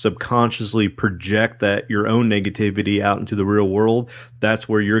subconsciously project that your own negativity out into the real world. That's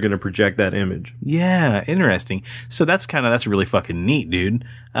where you're going to project that image. Yeah, interesting. So that's really fucking neat, dude.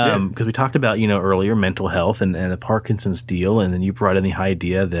 Because we talked about, you know, earlier mental health and the Parkinson's deal, and then you brought in the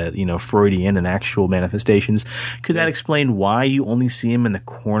idea that, you know, Freudian and actual manifestations. Could that explain why you only see him in the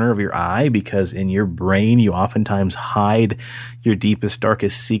corner of your eye? Because in your brain, you oftentimes hide your deepest,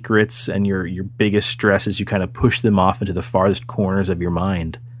 darkest secrets and your biggest stresses. You kind of push them off into the farthest corners of your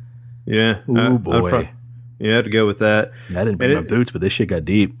mind. Yeah. Ooh, boy. You have to go with that. I didn't bring my boots, but this shit got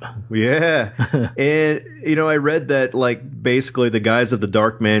deep. Yeah. And, you know, I read that, like, basically the guise of the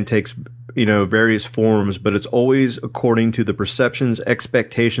Dark Man takes, you know, various forms, but it's always according to the perceptions,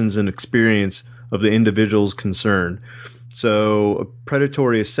 expectations, and experience of the individuals concerned. So a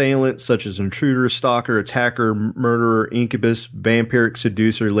predatory assailant, such as intruder, stalker, attacker, murderer, incubus, vampiric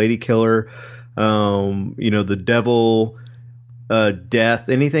seducer, lady killer, you know, the devil, death,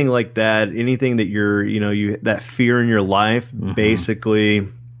 anything like that, anything that you're, you know, that fear in your life, basically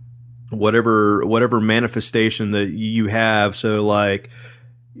whatever manifestation that you have. So like,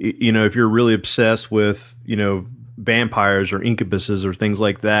 you know, if you're really obsessed with, you know, vampires or incubuses or things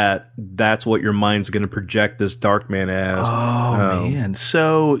like that, that's what your mind's going to project this dark man as. Oh, man.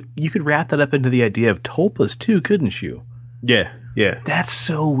 So you could wrap that up into the idea of tulpas too, couldn't you? Yeah. Yeah. That's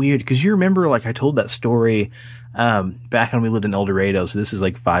so weird. Because you remember, like, I told that story back when we lived in El Dorado. So this is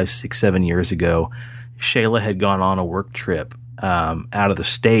like 5, 6, 7 years ago. Shayla had gone on a work trip out of the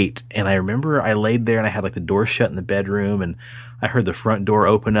state. And I remember I laid there and I had like the door shut in the bedroom, and I heard the front door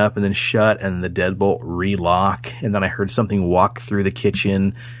open up and then shut and the deadbolt relock. And then I heard something walk through the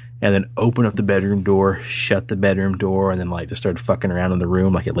kitchen and then open up the bedroom door, shut the bedroom door, and then like just started fucking around in the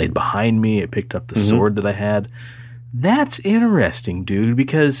room. Like it laid behind me. It picked up the sword that I had. That's interesting, dude,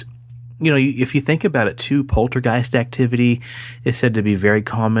 because, you know, if you think about it too, poltergeist activity is said to be very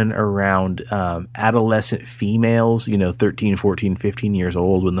common around adolescent females, you know, 13, 14, 15 years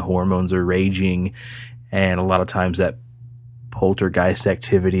old when the hormones are raging. And a lot of times that poltergeist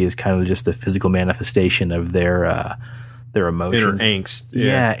activity is kind of just the physical manifestation of their emotions. Inner angst.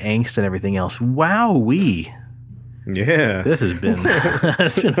 Yeah, angst and everything else. Wowee. Yeah. This has been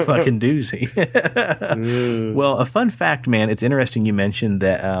it's been a fucking doozy. Well, a fun fact, man, it's interesting you mentioned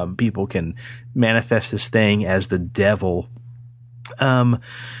that people can manifest this thing as the devil. The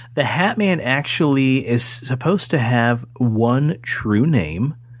Hat Man actually is supposed to have one true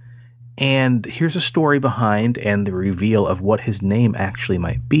name, and here's a story behind and the reveal of what his name actually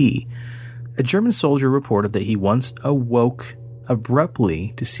might be. A German soldier reported that he once awoke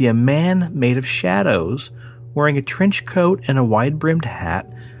abruptly to see a man made of shadows wearing a trench coat and a wide-brimmed hat,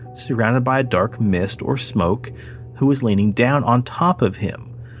 surrounded by a dark mist or smoke, who was leaning down on top of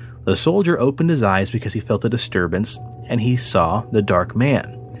him. The soldier opened his eyes because he felt a disturbance, and he saw the dark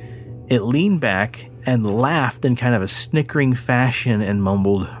man. It leaned back and laughed in kind of a snickering fashion and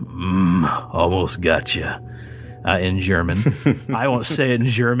mumbled, almost gotcha, in German. I won't say it in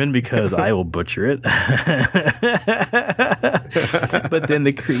German because I will butcher it. But then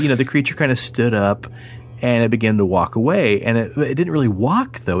the creature kind of stood up and it began to walk away. And it didn't really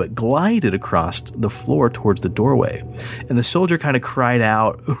walk, though. It glided across the floor towards the doorway. And the soldier kind of cried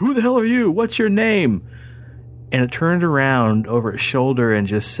out, "Who the hell are you? What's your name?" And it turned around over its shoulder and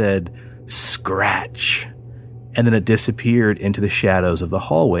just said, "Scratch." And then it disappeared into the shadows of the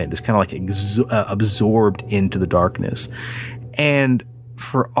hallway and just kind of like absorbed into the darkness. And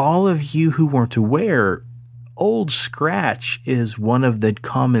for all of you who weren't aware, Old Scratch is one of the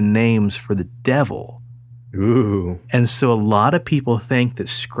common names for the devil. Ooh. And so a lot of people think that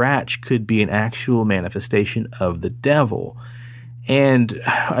Scratch could be an actual manifestation of the devil. And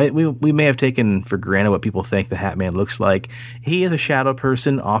we may have taken for granted what people think the Hat Man looks like. He is a shadow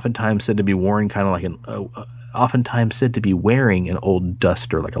person, oftentimes said to be wearing an old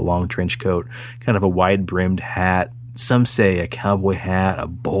duster, like a long trench coat, kind of a wide-brimmed hat. Some say a cowboy hat, a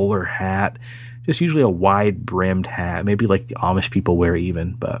bowler hat, just usually a wide-brimmed hat, maybe like the Amish people wear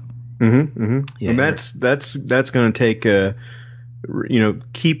even. But yeah, and that's going to take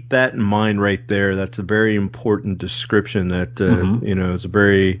keep that in mind right there. That's a very important description that is a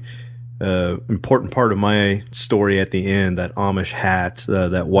very important part of my story at the end. That Amish hat,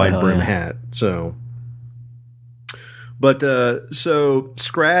 that wide-brim hat. So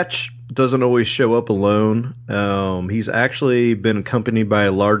Scratch doesn't always show up alone. He's actually been accompanied by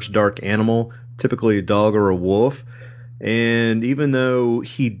a large dark animal, typically a dog or a wolf. And even though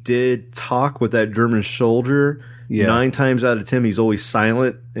he did talk with that German soldier, 9 times out of 10 he's always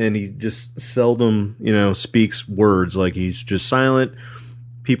silent, and he just seldom, speaks words. Like, he's just silent.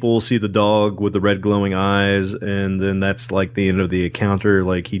 People will see the dog with the red glowing eyes, and then that's like the end of the encounter.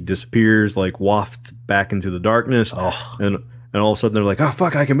 Like, he disappears, like waft back into the darkness, and all of a sudden they're like, "Oh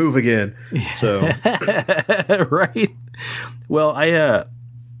fuck, I can move again." So, right. Well,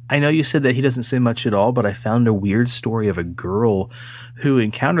 I know you said that he doesn't say much at all, but I found a weird story of a girl who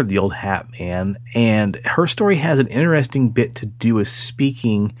encountered the old Hat Man, and her story has an interesting bit to do with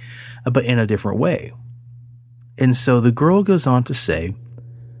speaking, but in a different way. And so the girl goes on to say,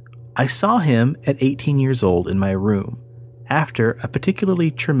 "I saw him at 18 years old in my room after a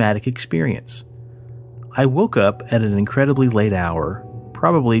particularly traumatic experience. I woke up at an incredibly late hour,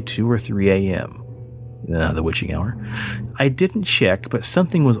 probably 2 or 3 a.m., the witching hour. I didn't check, but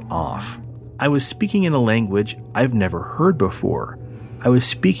something was off. I was speaking in a language I've never heard before. I was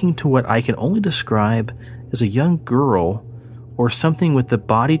speaking to what I can only describe as a young girl, or something with the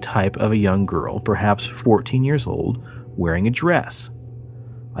body type of a young girl, perhaps 14 years old, wearing a dress.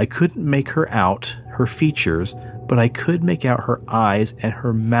 I couldn't make her out, her features, but I could make out her eyes and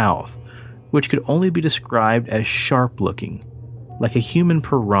her mouth, which could only be described as sharp-looking, like a human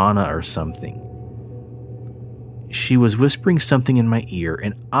piranha or something. She was whispering something in my ear,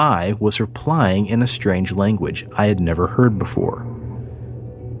 and I was replying in a strange language I had never heard before.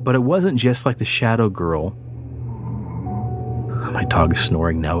 But it wasn't just like the shadow girl." My dog is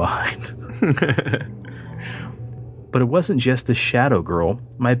snoring now behind. "But it wasn't just the shadow girl.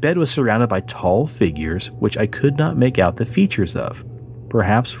 My bed was surrounded by tall figures, which I could not make out the features of.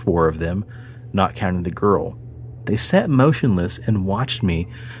 Perhaps 4 of them, not counting the girl. They sat motionless and watched me,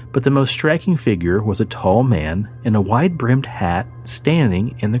 but the most striking figure was a tall man in a wide-brimmed hat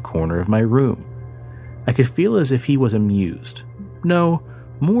standing in the corner of my room. I could feel as if he was amused. No,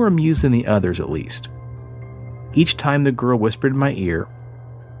 more amused than the others at least. Each time the girl whispered in my ear,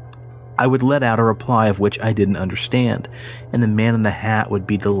 I would let out a reply of which I didn't understand, and the man in the hat would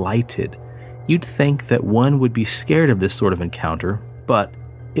be delighted. You'd think that one would be scared of this sort of encounter, but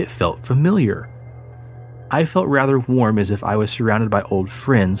it felt familiar. I felt rather warm, as if I was surrounded by old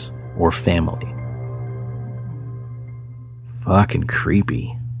friends or family." Fucking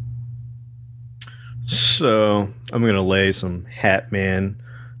creepy. So, I'm going to lay some Hat Man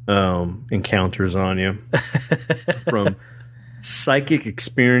encounters on you from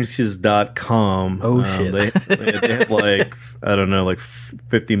psychicexperiences.com. Oh, shit. They have like, I don't know, like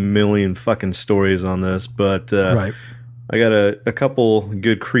 50 million fucking stories on this, but Right. I got a couple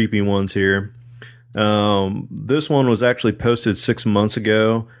good creepy ones here. This one was actually posted 6 months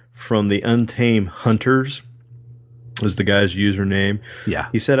ago from the Untamed Hunters, was the guy's username. Yeah.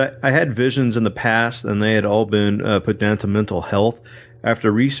 He said, I had visions in the past and they had all been put down to mental health.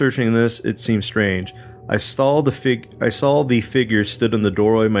 After researching this, it seemed strange. I saw the figure stood in the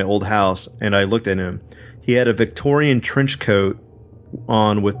doorway of my old house, and I looked at him. He had a Victorian trench coat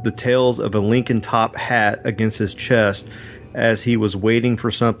on with the tails of a Lincoln top hat against his chest as he was waiting for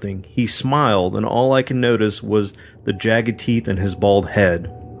something. He smiled, and all I could notice was the jagged teeth in his bald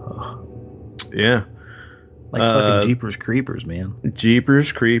head. Yeah. Like fucking Jeepers Creepers, man.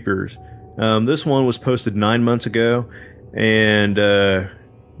 Jeepers Creepers. This one was posted 9 months ago, and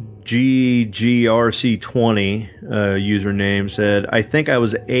GGRC20 username said, I think I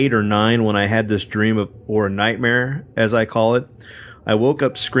was 8 or 9 when I had this dream or a nightmare, as I call it. I woke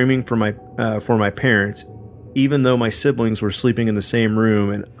up screaming for my parents, even though my siblings were sleeping in the same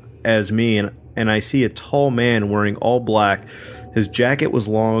room as me, and I see a tall man wearing all black. His jacket was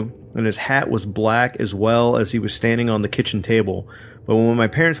long, and his hat was black as well, as he was standing on the kitchen table. But when my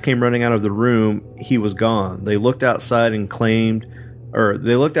parents came running out of the room, he was gone. They looked outside and calmed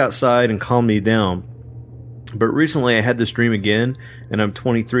me down. But recently I had this dream again, and I'm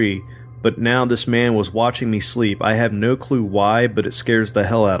 23. But now this man was watching me sleep. I have no clue why, but it scares the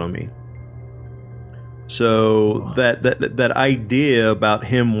hell out of me. So that idea about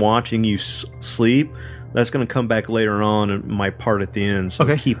him watching you sleep, that's going to come back later on in my part at the end.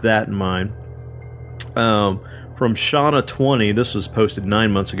 So keep that in mind. From Shauna20, this was posted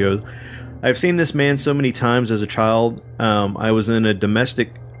 9 months ago. I've seen this man so many times as a child. I was in a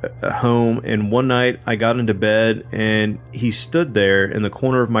domestic home, and one night I got into bed, and he stood there in the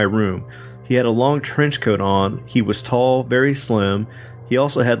corner of my room. He had a long trench coat on. He was tall, very slim. He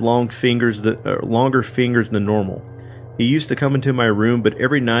also had longer fingers than normal. He used to come into my room, but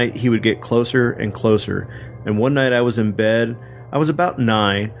every night he would get closer and closer. And one night I was in bed. I was about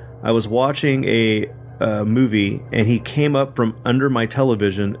 9. I was watching a movie, and he came up from under my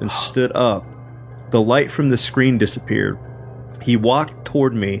television and stood up. The light from the screen disappeared. He walked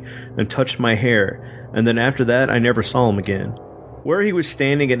toward me and touched my hair, and then after that I never saw him again. Where he was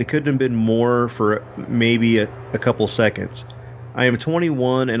standing, and it couldn't have been more for maybe a couple seconds. I am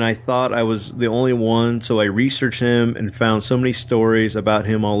 21, and I thought I was the only one, so I researched him and found so many stories about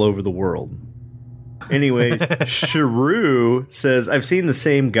him all over the world. Anyways, Sharu says, I've seen the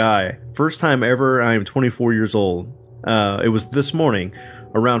same guy. First time ever, I am 24 years old. It was this morning,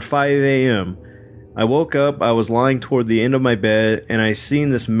 around 5 a.m. I woke up, I was lying toward the end of my bed, and I seen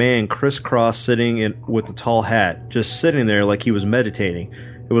this man crisscross sitting with a tall hat, just sitting there like he was meditating.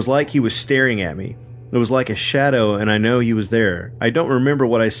 It was like he was staring at me. It was like a shadow, and I know he was there. I don't remember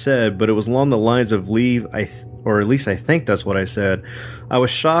what I said, but it was along the lines of leave, or at least I think that's what I said. I was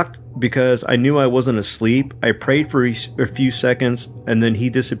shocked because I knew I wasn't asleep. I prayed for a few seconds, and then he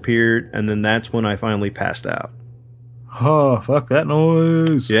disappeared, and then that's when I finally passed out. Oh, fuck that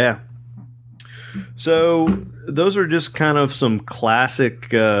noise. Yeah. So those are just kind of some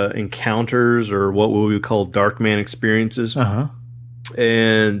classic encounters, or what we would call Darkman experiences. Uh-huh.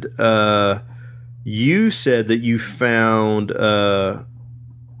 And you said that you found a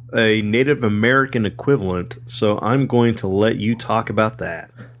Native American equivalent, so I'm going to let you talk about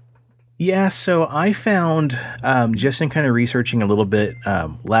that. Yeah, so I found, just in kind of researching a little bit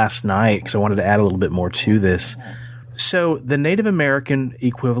last night, because I wanted to add a little bit more to this. So the Native American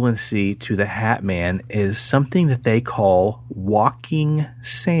equivalency to the Hat Man is something that they call Walking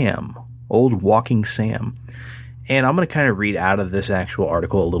Sam, Old Walking Sam. And I'm going to kind of read out of this actual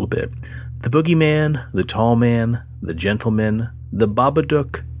article a little bit. The Boogeyman, the Tall Man, the Gentleman, the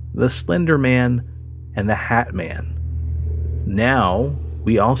Babadook, the Slender Man, and the Hat Man. Now,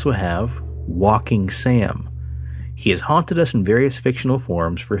 we also have Walking Sam. He has haunted us in various fictional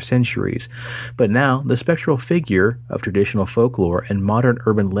forms for centuries, but now the spectral figure of traditional folklore and modern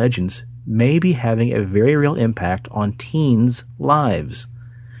urban legends may be having a very real impact on teens' lives.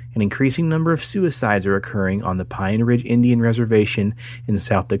 An increasing number of suicides are occurring on the Pine Ridge Indian Reservation in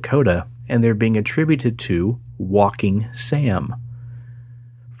South Dakota, and they're being attributed to Walking Sam.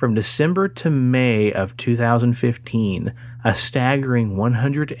 From December to May of 2015, a staggering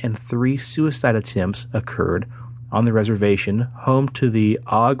 103 suicide attempts occurred on the reservation, home to the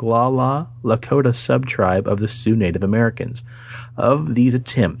Oglala Lakota subtribe of the Sioux Native Americans. Of these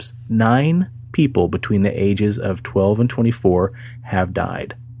attempts, 9 people between the ages of 12 and 24 have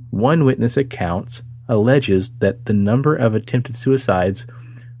died. One witness alleges that the number of attempted suicides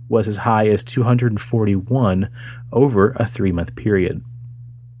was as high as 241 over a 3-month period.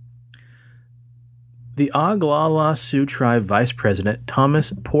 The Oglala Sioux Tribe Vice President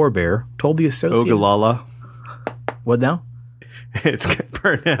Thomas Poorbear told the Associated... Ogallala. What now? It's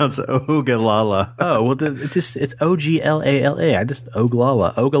pronounced Ogallala. Oh, well, it's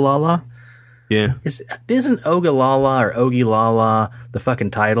Oglala. Ogallala? Yeah. Isn't Ogallala or Ogilala the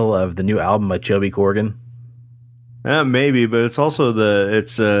fucking title of the new album by Chubby Corgan? Maybe, but it's also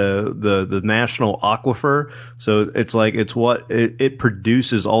the national aquifer. So it's like it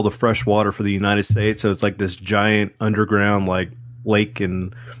produces all the fresh water for the United States. So it's like this giant underground like lake,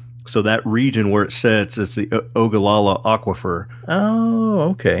 and so that region where it sits, it's the Ogallala aquifer. Oh,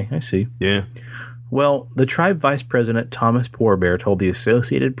 okay, I see. Yeah. Well, the tribe vice president Thomas Poorbear told the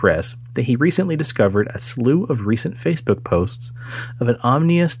Associated Press that he recently discovered a slew of recent Facebook posts of an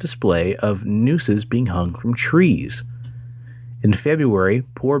ominous display of nooses being hung from trees. In February,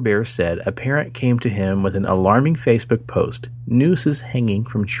 Poorbear said a parent came to him with an alarming Facebook post, nooses hanging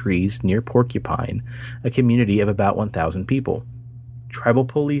from trees near Porcupine, a community of about 1,000 people. Tribal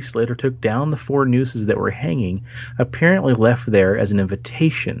police later took down the 4 nooses that were hanging, apparently left there as an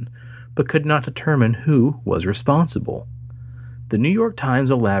invitation, but could not determine who was responsible. The New York Times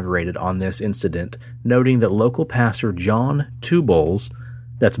elaborated on this incident, noting that local pastor John Tubals,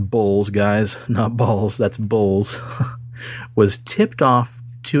 that's Bulls, guys, not balls, that's Bulls, was tipped off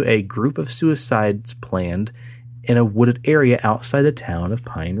to a group of suicides planned in a wooded area outside the town of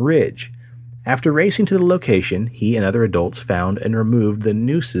Pine Ridge. After racing to the location, he and other adults found and removed the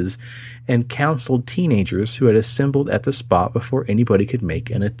nooses and counseled teenagers who had assembled at the spot before anybody could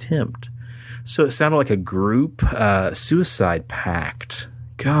make an attempt. So it sounded like a group suicide pact.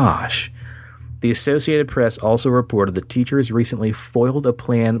 Gosh. The Associated Press also reported that teachers recently foiled a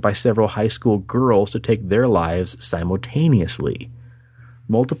plan by several high school girls to take their lives simultaneously.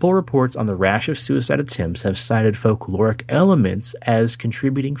 Multiple reports on the rash of suicide attempts have cited folkloric elements as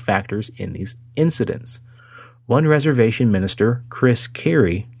contributing factors in these incidents. One reservation minister, Chris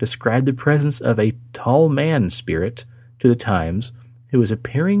Carey, described the presence of a tall man spirit to the Times who was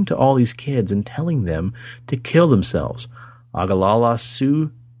appearing to all these kids and telling them to kill themselves. Oglala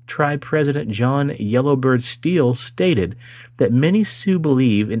Sioux Tribe President John Yellowbird Steele stated that many Sioux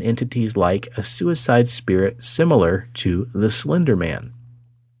believe in entities like a suicide spirit similar to the Slender Man.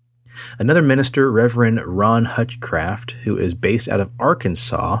 Another minister, Reverend Ron Hutchcraft, who is based out of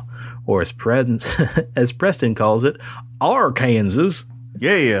Arkansas, or as Preston calls it, Arkansas.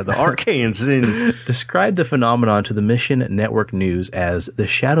 Yeah, the Arkansas. Described the phenomenon to the Mission Network News as the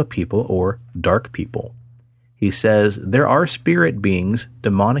shadow people or dark people. He says there are spirit beings,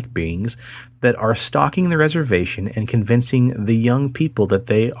 demonic beings, that are stalking the reservation and convincing the young people that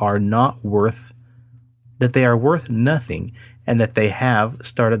they are worth nothing, and that they have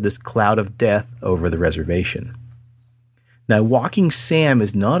started this cloud of death over the reservation. Now, Walking Sam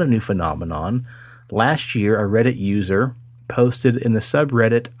is not a new phenomenon. Last year, a Reddit user posted in the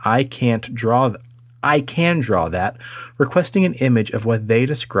subreddit I Can Draw That, requesting an image of what they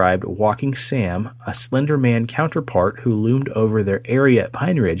described Walking Sam, a Slender Man counterpart who loomed over their area at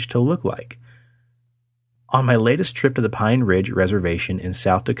Pine Ridge, to look like. On my latest trip to the Pine Ridge Reservation in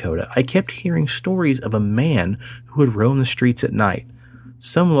South Dakota, I kept hearing stories of a man who would roam the streets at night.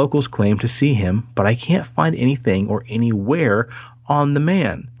 Some locals claim to see him, but I can't find anything or anywhere on the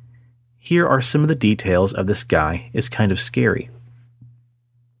man. Here are some of the details of this guy. It's kind of scary.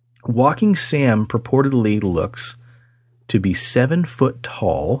 Walking Sam purportedly looks to be 7 foot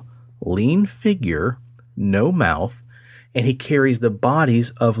tall, lean figure, no mouth, and he carries the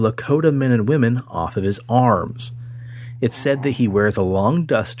bodies of Lakota men and women off of his arms. It's said that he wears a long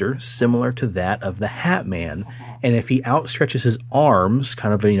duster similar to that of the Hat Man, and if he outstretches his arms,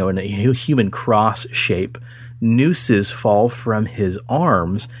 kind of in a human cross shape, nooses fall from his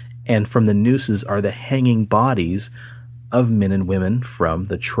arms, and from the nooses are the hanging bodies of men and women from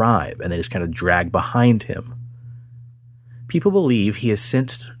the tribe, and they just kind of drag behind him. People believe he is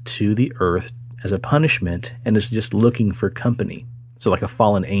sent to the earth as a punishment and is just looking for company. So like a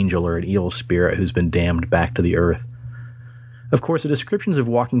fallen angel or an evil spirit who's been damned back to the earth. Of course, the descriptions of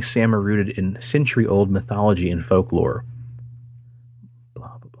Walking Sam are rooted in century-old mythology and folklore.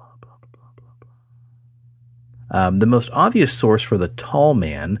 Blah, blah, blah, blah, blah, blah, blah. The most obvious source for the tall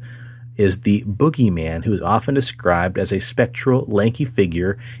man is the boogeyman, who is often described as a spectral, lanky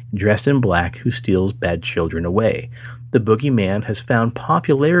figure dressed in black who steals bad children away. The boogeyman has found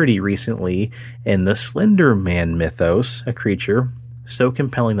popularity recently in the Slender Man mythos, a creature so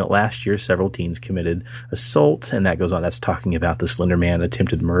compelling that last year several teens committed assault, and that goes on. That's talking about the Slender Man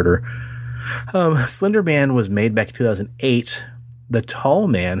attempted murder. Slender Man was made back in 2008. The Tall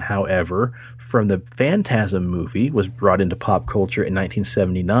Man, however, from the Phantasm movie, was brought into pop culture in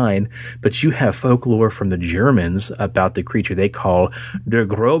 1979, but you have folklore from the Germans about the creature they call Der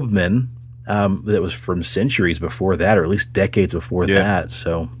Grobman, that was from centuries before that, or at least decades before that.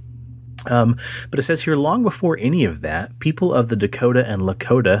 So, but it says here, long before any of that, people of the Dakota and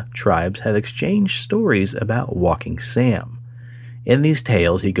Lakota tribes have exchanged stories about Walking Sam. In these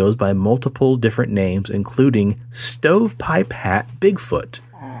tales, he goes by multiple different names, including Stovepipe Hat Bigfoot,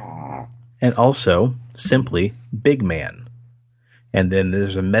 and also simply Big Man. And then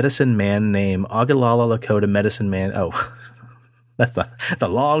there's a medicine man named Ogallala Lakota Medicine Man. Oh, that's a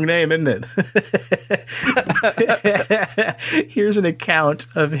long name, isn't it? Here's an account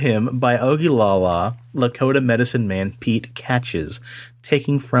of him by Ogallala Lakota Medicine Man Pete Catches,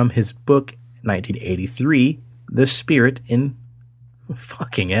 taking from his book 1983, The Spirit in the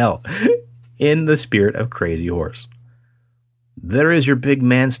Spirit of Crazy Horse. There is your big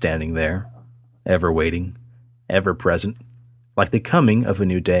man standing there, ever waiting, ever present, like the coming of a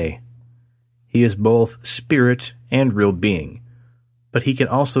new day. He is both spirit and real being, but he can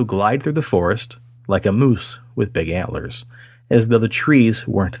also glide through the forest like a moose with big antlers, as though the trees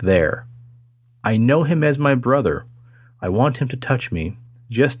weren't there. I know him as my brother. I want him to touch me,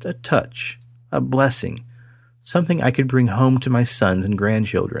 just a touch, a blessing, something I could bring home to my sons and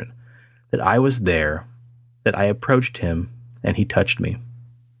grandchildren, that I was there, that I approached him, and he touched me.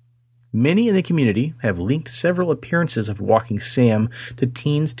 Many in the community have linked several appearances of Walking Sam to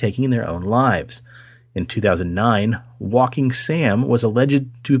teens taking their own lives. In 2009, Walking Sam was alleged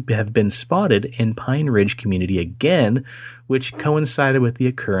to have been spotted in Pine Ridge community again, which coincided with the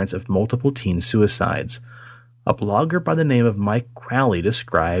occurrence of multiple teen suicides. A blogger by the name of Mike Crowley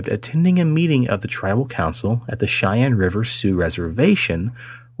described attending a meeting of the tribal council at the Cheyenne River Sioux Reservation,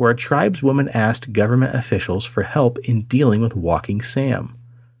 where a tribeswoman asked government officials for help in dealing with Walking Sam.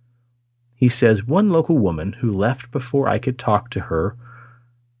 He says, one local woman who left before I could talk to her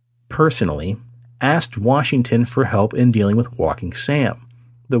personally asked Washington for help in dealing with Walking Sam.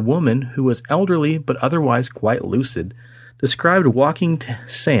 The woman, who was elderly but otherwise quite lucid, described Walking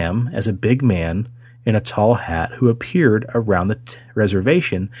Sam as a big man in a tall hat who appeared around the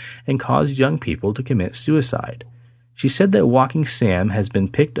reservation and caused young people to commit suicide. She said that Walking Sam has been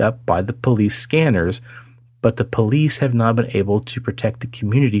picked up by the police scanners, but the police have not been able to protect the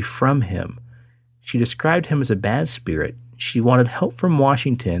community from him. She described him as a bad spirit. She wanted help from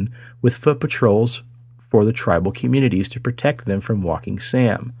Washington with foot patrols for the tribal communities to protect them from Walking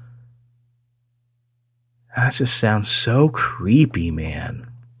Sam. That just sounds so creepy, man.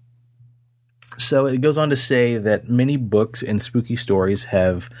 So it goes on to say that many books and spooky stories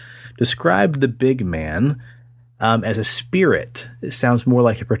have described the big man as a spirit. It sounds more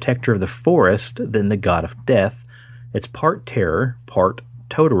like a protector of the forest than the god of death. It's part terror, part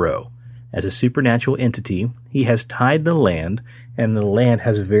Totoro. As a supernatural entity, he has tied the land, and the land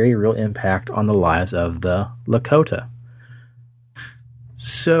has a very real impact on the lives of the Lakota.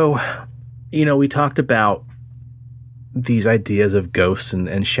 So, we talked about these ideas of ghosts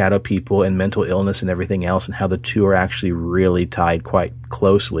and shadow people and mental illness and everything else, and how the two are actually really tied quite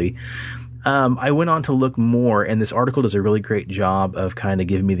closely. I went on to look more, and this article does a really great job of kind of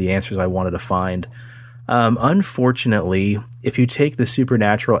giving me the answers I wanted to find. Unfortunately, if you take the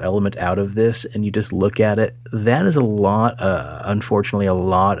supernatural element out of this and you just look at it, that is unfortunately, a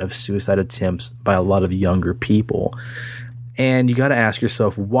lot of suicide attempts by a lot of younger people. And you got to ask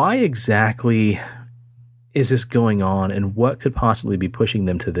yourself, why exactly is this going on, and what could possibly be pushing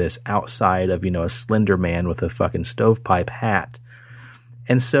them to this outside of, a slender man with a fucking stovepipe hat?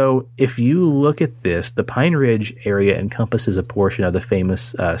 And so if you look at this, the Pine Ridge area encompasses a portion of the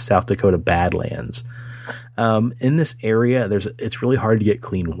famous South Dakota Badlands. In this area, it's really hard to get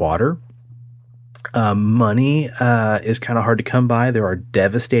clean water. Money is kind of hard to come by. There are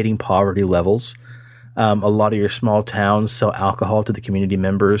devastating poverty levels. A lot of your small towns sell alcohol to the community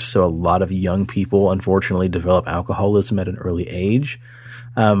members, so a lot of young people, unfortunately, develop alcoholism at an early age.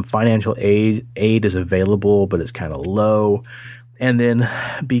 Financial aid is available, but it's kind of low. And then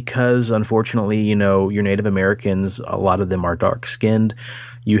because, unfortunately, your Native Americans, a lot of them are dark-skinned,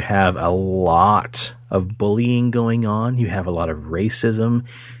 you have a lot of bullying going on. You have a lot of racism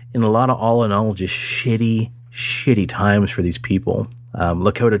and a lot of, all in all, just shitty times for these people.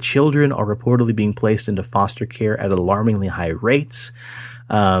 Lakota children are reportedly being placed into foster care at alarmingly high rates,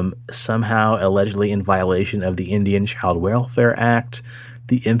 somehow allegedly in violation of the Indian Child Welfare Act.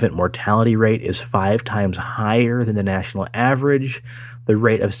 The infant mortality rate is 5 times higher than the national average. The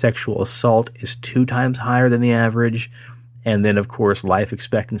rate of sexual assault is 2 times higher than the average. And then, of course, life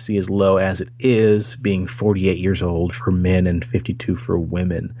expectancy is low as it is, being 48 years old for men and 52 for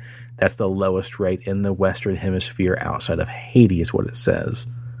women. That's the lowest rate in the Western Hemisphere outside of Haiti, is what it says.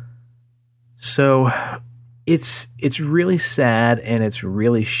 So it's really sad and it's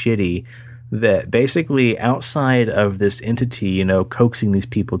really shitty that basically outside of this entity, coaxing these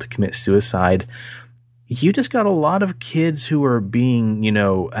people to commit suicide, you just got a lot of kids who are being,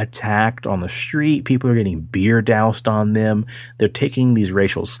 attacked on the street. People are getting beer doused on them. They're taking these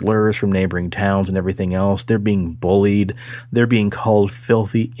racial slurs from neighboring towns and everything else. They're being bullied. They're being called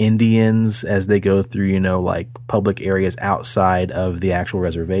filthy Indians as they go through, public areas outside of the actual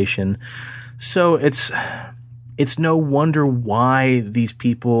reservation. So it's no wonder why these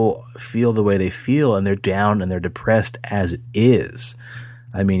people feel the way they feel, and they're down and they're depressed as it is.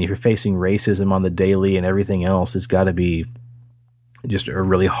 I mean, if you're facing racism on the daily and everything else, it's got to be just a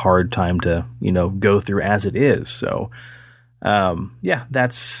really hard time to, go through as it is. So,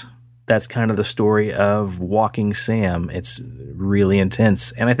 that's kind of the story of Walking Sam. It's really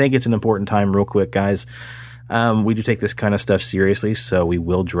intense. And I think it's an important time, real quick, guys. We do take this kind of stuff seriously, so we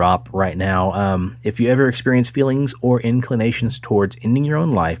will drop right now. If you ever experience feelings or inclinations towards ending your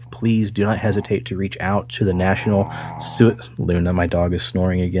own life, please do not hesitate to reach out to the National Luna, my dog is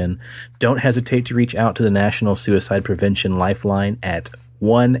snoring again. Don't hesitate to reach out to the National Suicide Prevention Lifeline at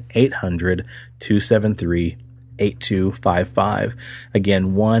 1-800-273-8255.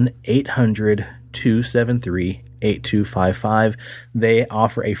 Again, 1-800-273-8255. 8255. They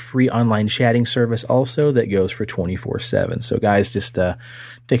offer a free online chatting service also that goes for 24/7. So guys, just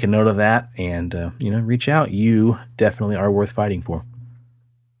take a note of that and reach out. You definitely are worth fighting for.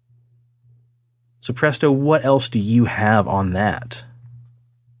 So Presto, what else do you have on that?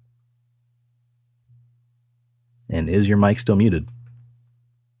 And is your mic still muted?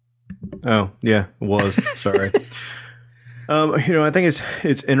 Oh, yeah, it was. Sorry. I think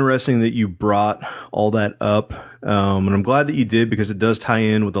it's interesting that you brought all that up, and I'm glad that you did because it does tie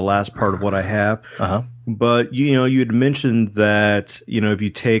in with the last part of what I have. Uh-huh. But you had mentioned that if you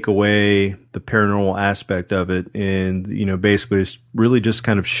take away the paranormal aspect of it, and basically it's really just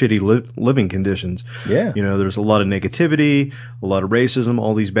kind of shitty living conditions. Yeah. There's a lot of negativity, a lot of racism,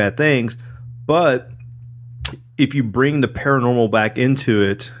 all these bad things, but if you bring the paranormal back into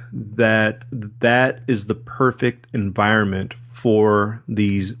it, that is the perfect environment for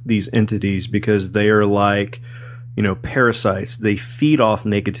these entities, because they are like, parasites. They feed off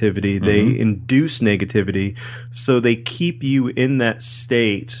negativity. Mm-hmm. They induce negativity. So they keep you in that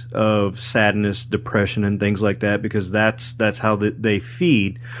state of sadness, depression, and things like that, because that's how they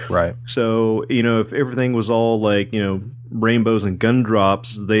feed. Right. So, if everything was all like, rainbows and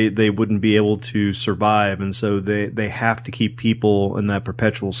gumdrops, they wouldn't be able to survive. And so they have to keep people in that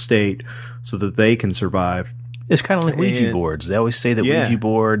perpetual state so that they can survive. It's kind of like Ouija boards. They always say that Ouija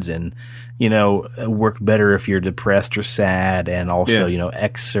boards and, work better if you're depressed or sad. And also,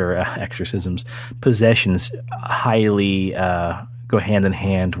 exorcisms, possessions highly go hand in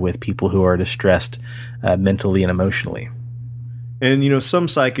hand with people who are distressed mentally and emotionally. And, some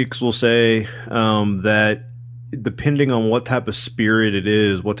psychics will say that depending on what type of spirit it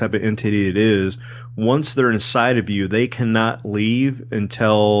is, what type of entity it is, once they're inside of you, they cannot leave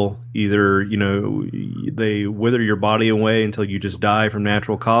until either, they wither your body away until you just die from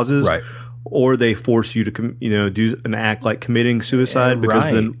natural causes. Right. Or they force you to, do an act like committing suicide,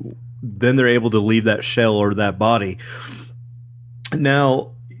 because then they're able to leave that shell or that body.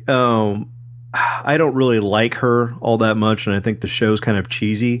 Now, I don't really like her all that much, and I think the show's kind of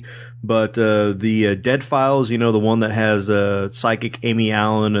cheesy. But the Dead Files, the one that has psychic Amy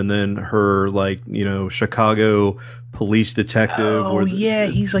Allen, and then her Chicago police detective. Oh yeah,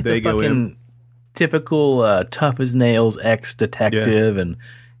 he's like the fucking typical tough as nails ex-detective, and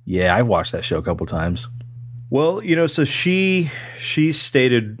I watched that show a couple times. Well, so she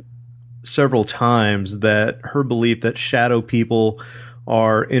stated several times that her belief that shadow people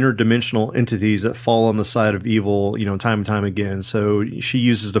are interdimensional entities that fall on the side of evil, time and time again. So she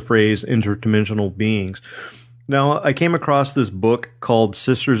uses the phrase interdimensional beings. Now, I came across this book called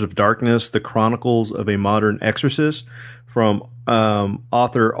Sisters of Darkness, The Chronicles of a Modern Exorcist, from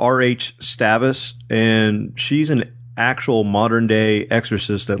author R.H. Stavis, and she's an actual modern-day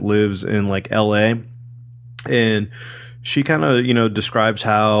exorcist that lives in, L.A., and she kind of, describes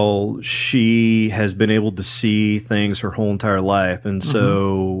how she has been able to see things her whole entire life. And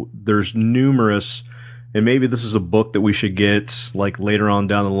so there's numerous, and maybe this is a book that we should get later on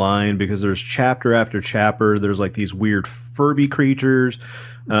down the line, because there's chapter after chapter. There's these weird Furby creatures.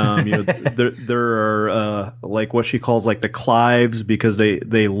 There are like what she calls like the Clives, because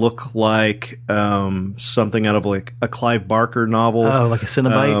they look like something out of like a Clive Barker novel. Oh, like a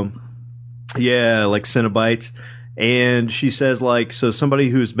Cenobite? Yeah, like Cenobites. And she says, like, so somebody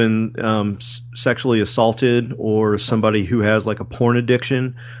who's been sexually assaulted, or somebody who has like a porn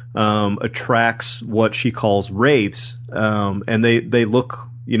addiction, attracts what she calls wraiths. And they look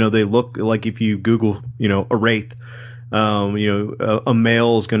like, if you Google, a wraith, a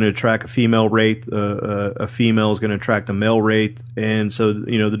male is going to attract a female wraith, a female is going to attract a male wraith. And so,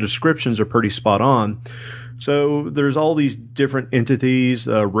 the descriptions are pretty spot on. So there's all these different entities,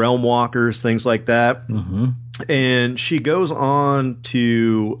 realm walkers, things like that. Mm-hmm. And she goes on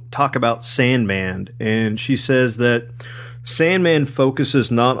to talk about Sandman, and she says that Sandman focuses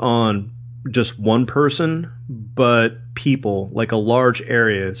not on just one person, but people, like a large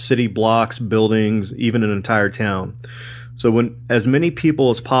area, city blocks, buildings, even an entire town. So when as many people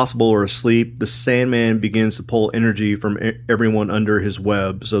as possible are asleep, the Sandman begins to pull energy from everyone under his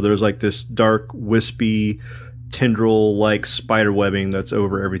web. So there's like this dark, wispy, tendril-like spider webbing that's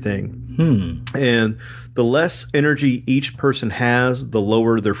over everything. And the less energy each person has, the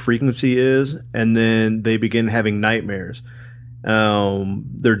lower their frequency is, and then they begin having nightmares.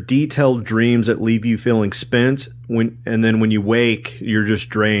 They're detailed dreams that leave you feeling spent, and then when you wake, you're just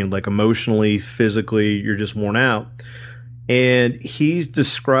drained, like emotionally, physically, you're just worn out. And he's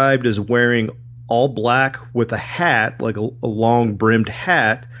described as wearing all black with a hat, like a long brimmed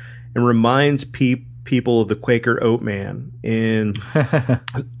hat, and reminds people of the Quaker Oat Man. And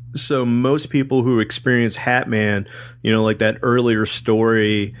so most people who experience Hat Man, like that earlier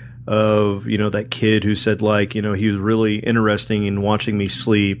story of, that kid who said, like, he was really interesting in watching me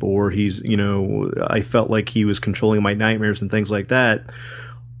sleep, or he's, I felt like he was controlling my nightmares and things like that.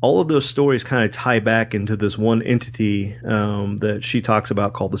 All of those stories kind of tie back into this one entity that she talks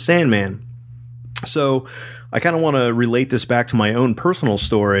about called the Sandman. So I kind of want to relate this back to my own personal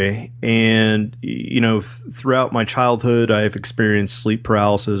story. And, throughout my childhood, I've experienced sleep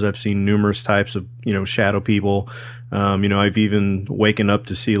paralysis. I've seen numerous types of, shadow people. I've even waken up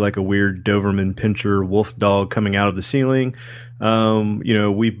to see like a weird Doberman Pinscher wolf dog coming out of the ceiling.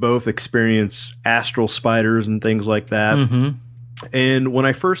 We've both experienced astral spiders and things like that. Mm-hmm. And when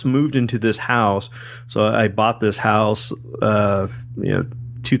I first moved into this house, so I bought this house,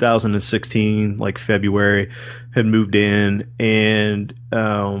 2016, like February, had moved in. And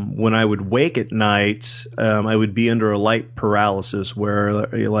when I would wake at night, I would be under a light paralysis where,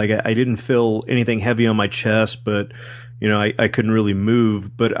 like, I didn't feel anything heavy on my chest, but, I couldn't really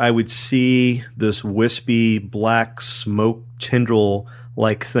move. But I would see this wispy black smoke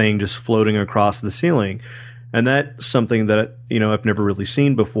tendril-like thing just floating across the ceiling. And that's something that, I've never really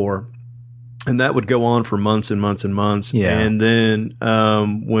seen before. And that would go on for months and months and months. Yeah. And then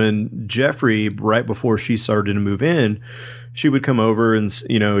when Jeffrey, right before she started to move in, she would come over and,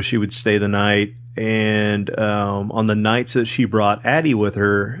 she would stay the night. And on the nights that she brought Addie with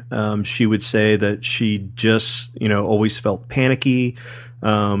her, she would say that she just, always felt panicky.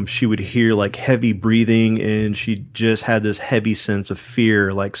 She would hear like heavy breathing, and she just had this heavy sense of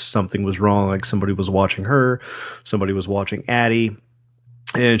fear, like something was wrong, like somebody was watching her, somebody was watching Addie,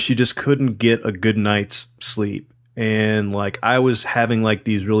 and she just couldn't get a good night's sleep. And like I was having like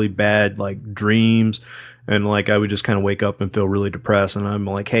these really bad like dreams, and like I would just kind of wake up and feel really depressed, and I'm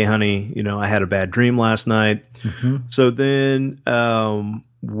like, hey honey, I had a bad dream last night. Mm-hmm. So then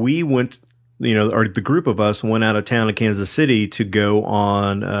we went, or the group of us went out of town to Kansas City to go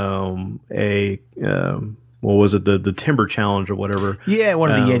on what was it, the Timber Challenge or whatever. Yeah,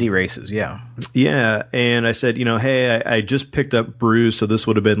 one of the Yeti races, yeah. Yeah, and I said, hey, I just picked up Bruce, so this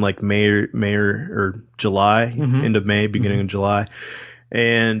would have been like May or July, mm-hmm. end of May, beginning mm-hmm. of July.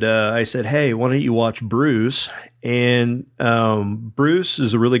 And I said, hey, why don't you watch Bruce? And Bruce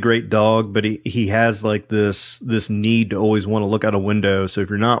is a really great dog, but he has like this need to always want to look out a window. So if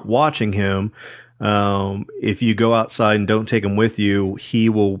you're not watching him, if you go outside and don't take him with you, he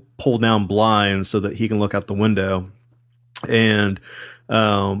will pull down blinds so that he can look out the window. And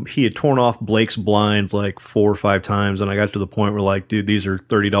he had torn off Blake's blinds like 4 or 5 times, and I got to the point where like, dude, these are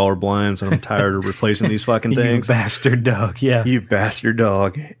 $30 blinds, and I'm tired of replacing these fucking things. You bastard dog, yeah. You bastard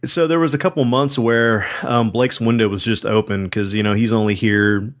dog. So there was a couple months where Blake's window was just open because, he's only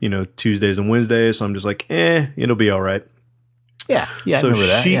here, Tuesdays and Wednesdays, so I'm just like, it'll be all right. Yeah, I remember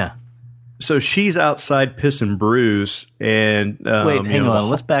that, yeah. So she's outside pissing Bruce, and wait, hang on,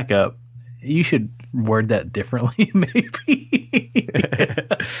 let's back up. You should word that differently, maybe.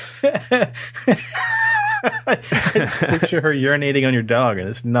 I just picture her urinating on your dog, and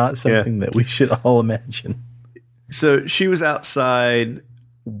it's not something that we should all imagine. So she was outside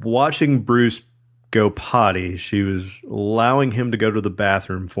watching Bruce go potty. She was allowing him to go to the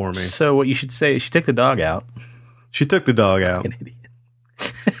bathroom for me. So what you should say is she took the dog out. She took the dog out. An idiot.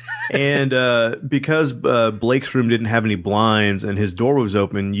 And because Blake's room didn't have any blinds and his door was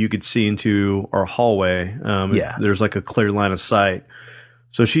open, you could see into our hallway. There's like a clear line of sight.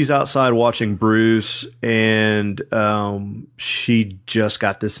 So she's outside watching Bruce, and she just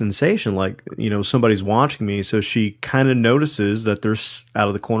got this sensation, like, somebody's watching me. So she kind of notices that there's, out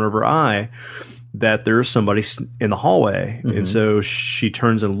of the corner of her eye, that there's somebody in the hallway. Mm-hmm. And so she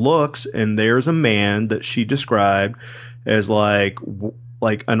turns and looks, and there's a man that she described as like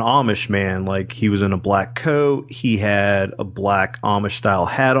an Amish man. Like, he was in a black coat. He had a black Amish style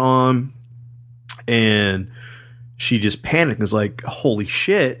hat on, and she just panicked and was like, holy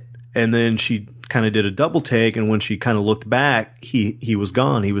shit. And then she kind of did a double take, and when she kind of looked back, he was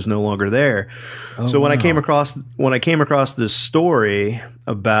gone. He was no longer there. Oh, so when I came across this story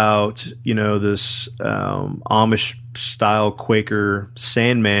about, this Amish style Quaker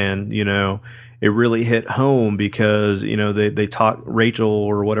Sandman, it really hit home because, they talk, Rachel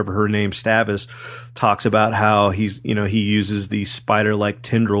or whatever her name, Stavis, talks about how he uses these spider-like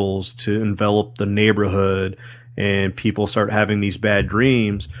tendrils to envelop the neighborhood, and people start having these bad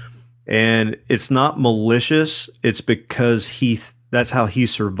dreams. And it's not malicious. It's because that's how he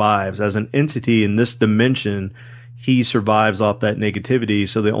survives as an entity in this dimension. He survives off that negativity.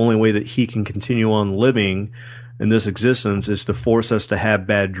 So the only way that he can continue on living in this existence is to force us to have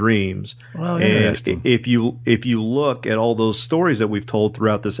bad dreams. Well, interesting. And if you look at all those stories that we've told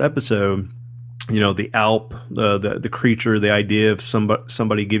throughout this episode, the Alp, the creature, the idea of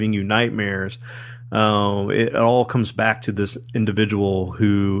somebody giving you nightmares, it all comes back to this individual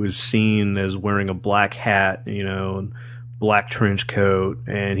who is seen as wearing a black hat, and black trench coat,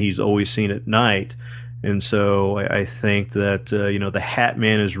 and he's always seen at night. And so I think that, the Hat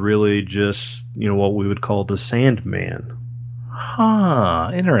Man is really just, what we would call the Sandman.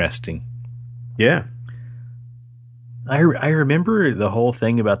 Huh. Interesting. Yeah. I remember the whole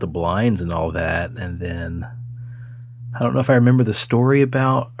thing about the blinds and all that, and then I don't know if I remember the story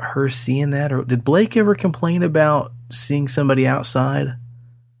about her seeing that, or did Blake ever complain about seeing somebody outside?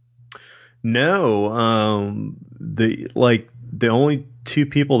 No. The only two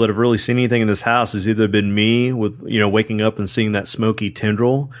people that have really seen anything in this house has either been me with, waking up and seeing that smoky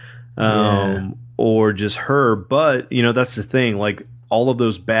tendril, or just her. But, that's the thing, like, all of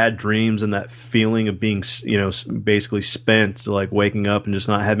those bad dreams and that feeling of being, basically spent, like waking up and just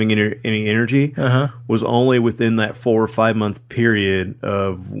not having any energy, was only within that 4 or 5 month period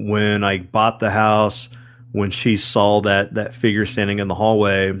of when I bought the house, when she saw that figure standing in the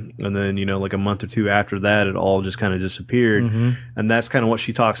hallway, and then, like a month or two after that, it all just kind of disappeared. Mm-hmm. And that's kind of what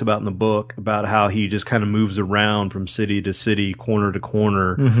she talks about in the book, about how he just kind of moves around from city to city, corner to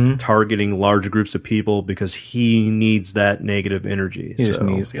corner, targeting large groups of people because he needs that negative energy. He just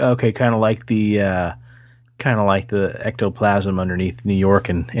needs, kind of like the ectoplasm underneath New York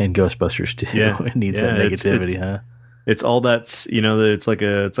and Ghostbusters too. Yeah. It needs that negativity, huh? It's all that's, it's like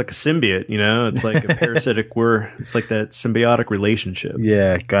a symbiote, it's like a parasitic, it's like that symbiotic relationship.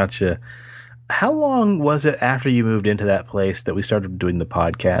 Yeah, gotcha. How long was it after you moved into that place that we started doing the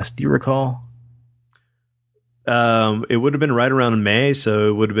podcast? Do you recall? It would have been right around May, so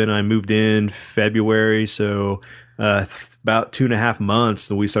it would have been, I moved in February, so about 2.5 months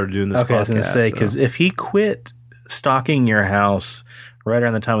that we started doing this podcast. Okay, I was going to say, because if he quit stalking your house right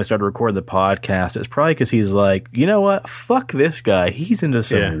around the time we started recording the podcast, it's probably because he's like, you know what? Fuck this guy. He's into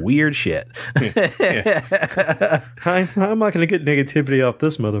some weird shit. Yeah. I'm not going to get negativity off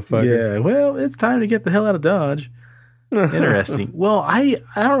this motherfucker. Yeah, well, it's time to get the hell out of Dodge. Interesting. Well, I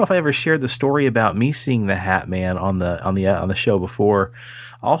don't know if I ever shared the story about me seeing the Hat Man on the show before.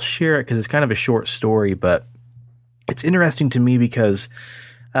 I'll share it because it's kind of a short story, but it's interesting to me because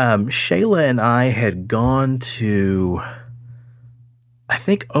Shayla and I had gone to, I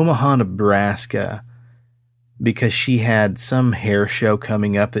think, Omaha, Nebraska, because she had some hair show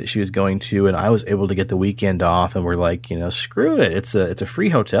coming up that she was going to, and I was able to get the weekend off, and we're like, screw it. It's a free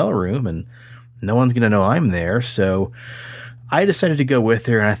hotel room, and no one's going to know I'm there. So I decided to go with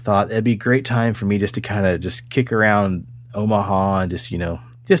her, and I thought it'd be a great time for me just to kind of just kick around Omaha and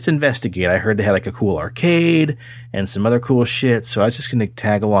just investigate. I heard they had like a cool arcade and some other cool shit, so I was just going to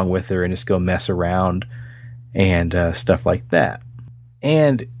tag along with her and just go mess around and stuff like that.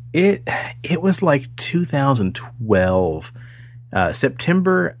 And it was like 2012,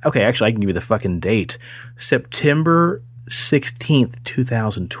 September. Okay, actually, I can give you the fucking date. September 16th,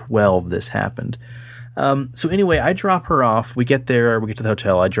 2012, this happened. So anyway, I drop her off. We get there, we get to the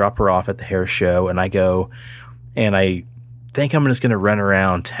hotel. I drop her off at the hair show, and I go, and I think I'm just going to run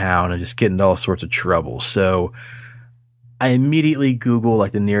around town and just get into all sorts of trouble. So I immediately Google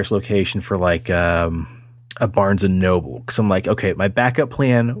like the nearest location for like a Barnes & Noble, because I'm like, okay, my backup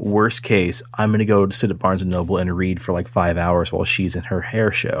plan, worst case, I'm going to go sit at Barnes & Noble and read for like 5 hours while she's in her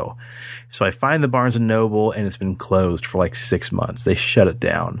hair show. So I find the Barnes & Noble, and it's been closed for like 6 months. They shut it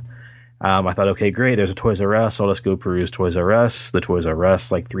down. I thought, okay, great, there's a Toys R Us. I'll just go peruse Toys R Us. The Toys R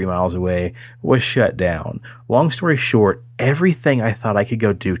Us, like 3 miles away, was shut down. Long story short, everything I thought I could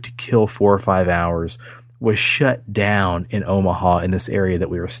go do to kill 4 or 5 hours was shut down in Omaha, in this area that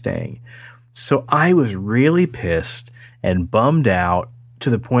we were staying. So I was really pissed and bummed out to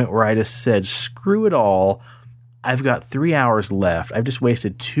the point where I just said, screw it all. I've got 3 hours left. I've just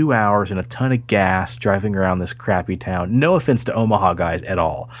wasted 2 hours and a ton of gas driving around this crappy town. No offense to Omaha guys at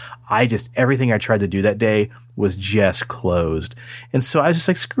all. Everything I tried to do that day was just closed. And so I was just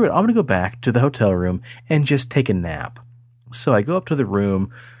like, screw it. I'm going to go back to the hotel room and just take a nap. So I go up to the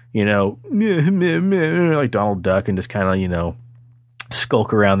room, like Donald Duck, and just kind of,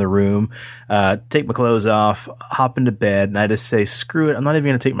 skulk around the room, take my clothes off, hop into bed, and I just say, screw it. I'm not even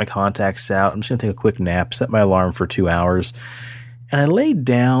going to take my contacts out. I'm just going to take a quick nap, set my alarm for 2 hours. And I laid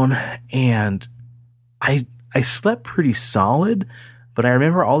down, and I slept pretty solid, but I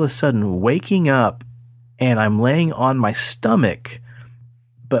remember all of a sudden waking up, and I'm laying on my stomach,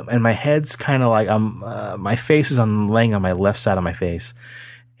 and my head's kind of like my face is laying on my left side of my face,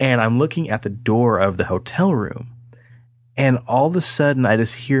 and I'm looking at the door of the hotel room. And all of a sudden, I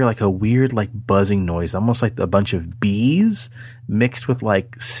just hear like a weird, like buzzing noise, almost like a bunch of bees mixed with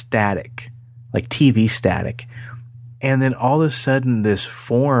like static, like TV static. And then all of a sudden, this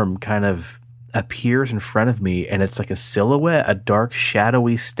form kind of appears in front of me, and it's like a silhouette, a dark,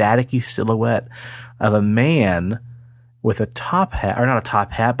 shadowy, staticky silhouette of a man with a top hat, or not a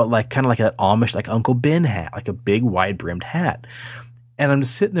top hat, but like kind of like an Amish, like Uncle Ben hat, like a big wide brimmed hat. And I'm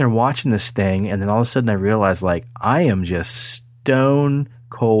just sitting there watching this thing, and then all of a sudden I realize, like, I am just stone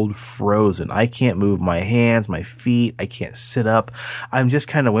cold frozen. I can't move my hands, my feet. I can't sit up. I'm just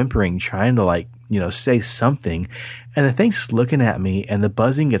kind of whimpering, trying to, like, say something. And the thing's just looking at me, and the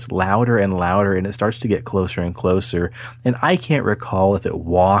buzzing gets louder and louder, and it starts to get closer and closer. And I can't recall if it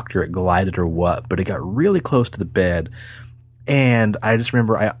walked or it glided or what, but it got really close to the bed. And I just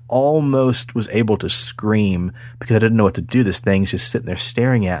remember I almost was able to scream because I didn't know what to do. This thing's just sitting there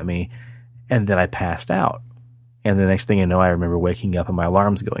staring at me. And then I passed out. And the next thing you know, I remember waking up and my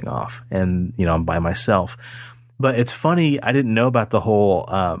alarm's going off. And, I'm by myself. But it's funny, I didn't know about the whole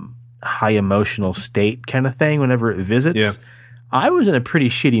high emotional state kind of thing whenever it visits. Yeah. I was in a pretty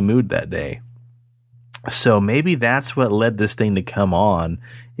shitty mood that day. So maybe that's what led this thing to come on.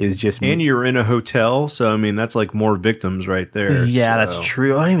 Is just and you're in a hotel, so I mean that's like more victims right there. Yeah, so. That's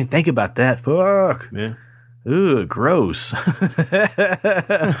true. I didn't even think about that. Fuck. Yeah. Ooh, gross.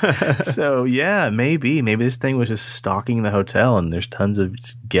 So yeah, maybe this thing was just stalking the hotel, and there's tons of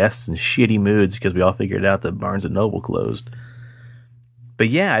guests and shitty moods because we all figured out that Barnes and Noble closed. But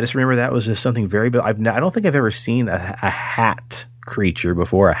yeah, I just remember that was just something very. I don't think I've ever seen a hat creature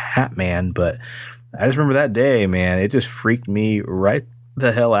before, a hat man, but I just remember that day, man. It just freaked me right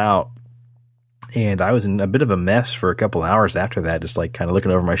the hell out. And I was in a bit of a mess for a couple hours after that, just like kind of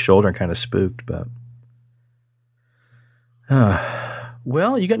looking over my shoulder and kind of spooked. But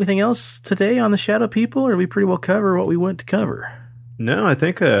well, you got anything else today on the Shadow People, or we pretty well cover what we want to cover? No, I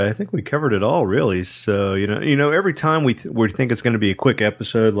think we covered it all, really. So every time we think it's going to be a quick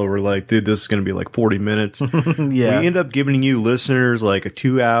episode, we're like, dude, this is going to be like 40 minutes. Yeah, we end up giving you listeners like a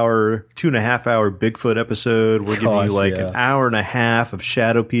 2.5 hour Bigfoot episode. We're giving you like an hour and a half of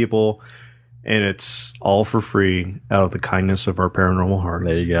Shadow People, and it's all for free out of the kindness of our paranormal hearts.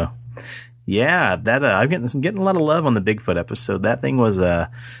 There you go. Yeah, that I'm getting a lot of love on the Bigfoot episode. That thing was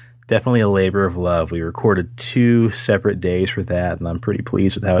definitely a labor of love. We recorded 2 separate days for that, and I'm pretty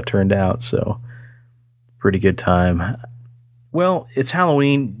pleased with how it turned out. So, pretty good time. Well, it's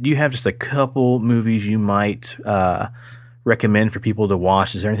Halloween. Do you have just a couple movies you might recommend for people to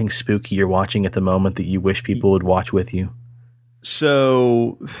watch? Is there anything spooky you're watching at the moment that you wish people would watch with you?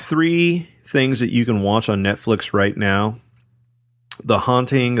 So, 3 things that you can watch on Netflix right now. The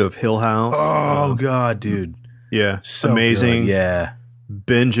Haunting of Hill House. Oh, God, dude. Yeah. So amazing. Good. Yeah.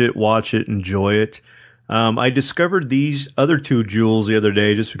 Binge it, watch it, enjoy it. I discovered these other 2 jewels the other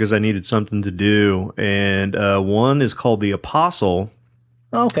day just because I needed something to do. And one is called The Apostle.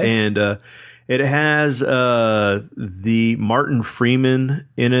 Okay. And it has the Martin Freeman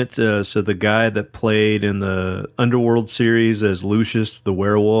in it. So the guy that played in the Underworld series as Lucius the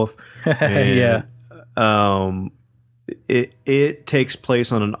werewolf. And, yeah. It takes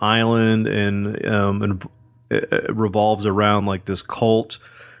place on an island, and revolves around like this cult.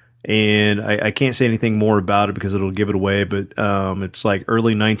 And I can't say anything more about it because it'll give it away, but it's like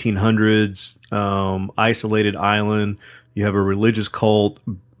early 1900s, isolated island. You have a religious cult,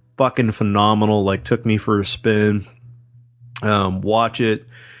 fucking phenomenal, like took me for a spin. Watch it.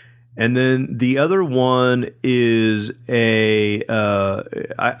 And then the other one is I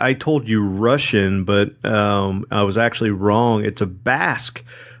told you Russian, but I was actually wrong. It's a Basque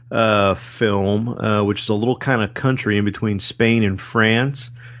film, which is a little kind of country in between Spain and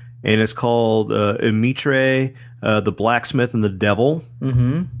France. And it's called Emitre, the Blacksmith and the Devil.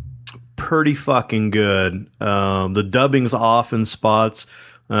 Mm-hmm. Pretty fucking good. The dubbing's off in spots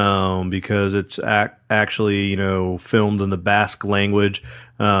because it's actually, filmed in the Basque language.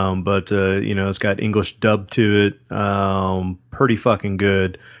 But it's got English dub to it. Pretty fucking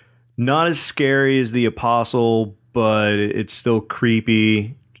good. Not as scary as The Apostle, but it's still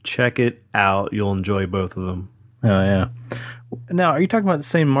creepy. Check it out. You'll enjoy both of them. Oh, yeah. Now, are you talking about the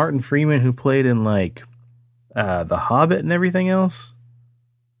same Martin Freeman who played in, like, The Hobbit and everything else?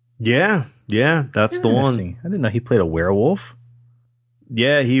 Yeah, that's the one. I didn't know he played a werewolf.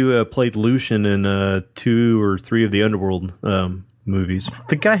 Yeah, he played Lucian in 2 or 3 of the Underworld movies.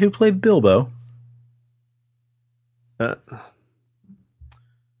 The guy who played Bilbo.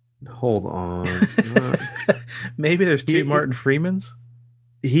 Hold on. Maybe there's two Martin Freemans?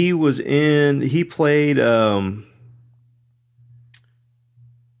 He played...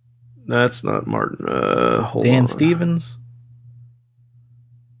 That's not Martin. Hold on. Dan Stevens?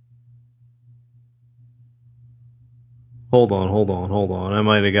 Hold on. I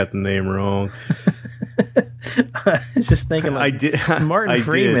might have got the name wrong. I was just thinking, like, I did. Martin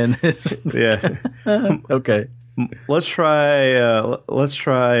Freeman. Yeah. Okay. Let's try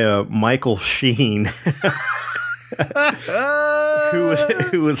Michael Sheen.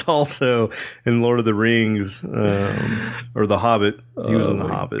 who was also in Lord of the Rings or The Hobbit. He was in The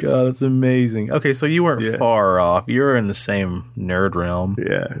Hobbit. God, that's amazing. Okay, so you weren't far off. You were in the same nerd realm.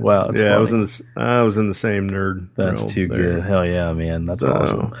 Yeah. Wow. That's funny. I was in the same nerd. That's too good. Hell yeah, man. That's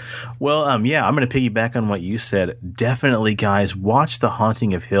awesome. Well, I'm going to piggyback on what you said. Definitely, guys, watch The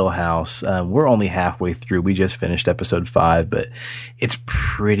Haunting of Hill House. We're only halfway through. We just finished episode 5, but it's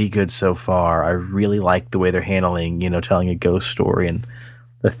pretty good so far. I really like the way they're handling, telling a ghost story and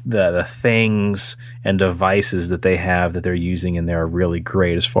the things and devices that they have that they're using in there are really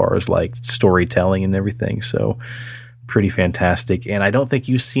great as far as like storytelling and everything. So pretty fantastic. And I don't think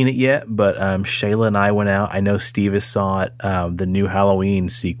you've seen it yet, but Shayla and I went out. I know Steve has saw it. The new Halloween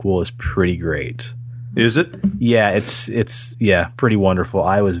sequel is pretty great. Is it? Yeah, it's pretty wonderful.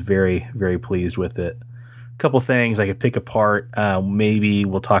 I was very, very pleased with it. A couple things I could pick apart. Maybe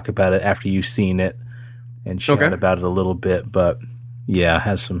we'll talk about it after you've seen it and chat about it a little bit. But yeah, it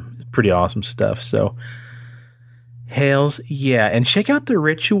has some pretty awesome stuff. So hails, yeah. And check out The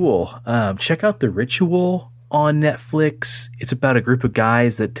Ritual. Check out The Ritual on Netflix. It's about a group of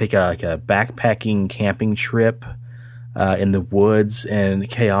guys that take a backpacking camping trip in the woods, and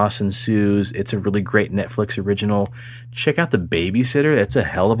chaos ensues. It's a really great Netflix original. Check out The Babysitter. That's a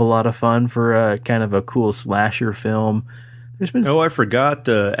hell of a lot of fun for kind of a cool slasher film. There's been I forgot.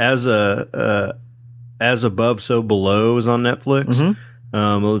 As Above, So Below is on Netflix.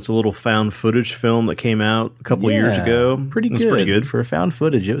 Mm-hmm. It's a little found footage film that came out a couple years ago. Pretty good for found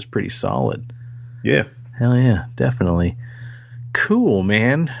footage. It was pretty solid. Yeah. Hell yeah, definitely. Cool,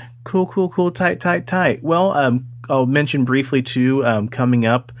 man. Cool. Tight. Well, I'll mention briefly too, coming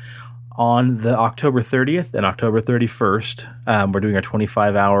up on the October 30th and October 31st, we're doing our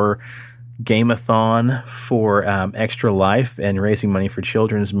 25-hour game-a-thon for Extra Life and raising money for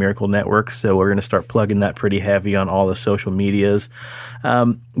Children's Miracle Network. So we're going to start plugging that pretty heavy on all the social medias.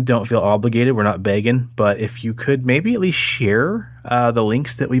 Don't feel obligated. We're not begging. But if you could maybe at least share the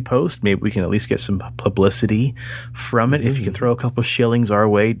links that we post, maybe we can at least get some publicity from it. If you can throw a couple shillings our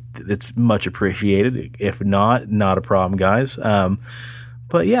way, it's much appreciated. If not a problem, guys.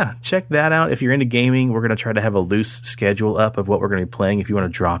 But yeah, check that out. If you're into gaming, we're going to try to have a loose schedule up of what we're going to be playing. If you want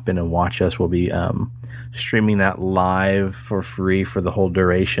to drop in and watch us, we'll be streaming that live for free for the whole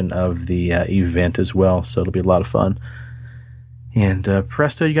duration of the event as well. So it'll be a lot of fun. And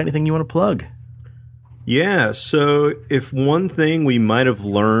Presto, you got anything you want to plug? Yeah, so if one thing we might have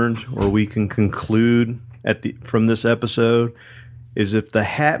learned or we can conclude from this episode is if the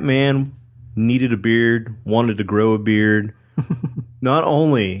Hat Man needed a beard, wanted to grow a beard, not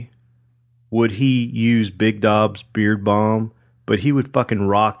only would he use Big Dob's beard balm, but he would fucking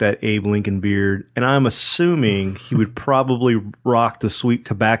rock that Abe Lincoln beard. And I'm assuming he would probably rock the sweet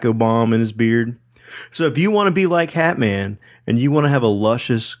tobacco bomb in his beard. So if you want to be like Hat Man and you want to have a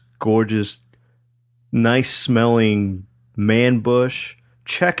luscious, gorgeous nice smelling man bush,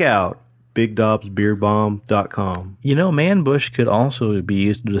 check out BigDobsBeardBomb.com. You know, man bush could also be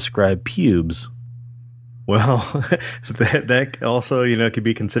used to describe pubes. Well, that also, could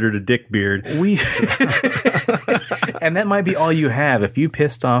be considered a dick beard. And that might be all you have. If you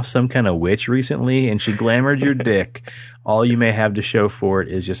pissed off some kind of witch recently and she glamored your dick, all you may have to show for it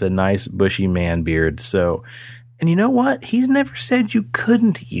is just a nice bushy man beard. So, and you know what? He's never said you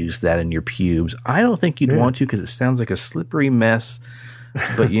couldn't use that in your pubes. I don't think you'd want to because it sounds like a slippery mess.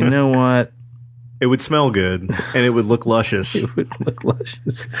 But you know what? It would smell good, and it would look luscious. It would look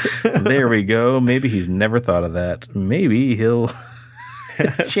luscious. There we go. Maybe he's never thought of that. Maybe he'll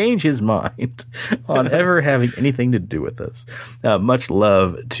change his mind on ever having anything to do with us. Much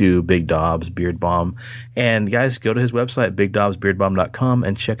love to Big Dob's Beard Bomb. And guys, go to his website, BigDobsBeardBomb.com,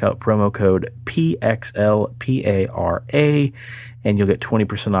 and check out promo code PXLPARA, and you'll get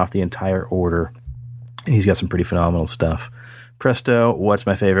 20% off the entire order. And he's got some pretty phenomenal stuff. Presto, what's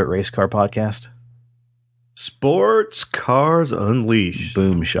my favorite race car podcast? Sports Cars Unleashed.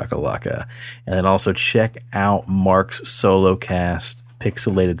 Boom shakalaka. And then also check out Mark's solo cast,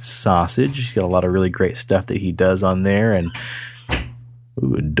 Pixelated Sausage. He's got a lot of really great stuff that he does on there. And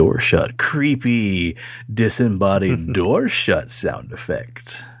ooh, a door shut. Creepy, disembodied door shut sound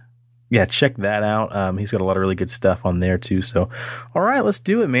effect. Yeah, check that out. He's got a lot of really good stuff on there too. So, all right, let's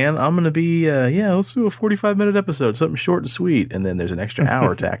do it, man. I'm going to be, let's do a 45-minute episode, something short and sweet. And then there's an extra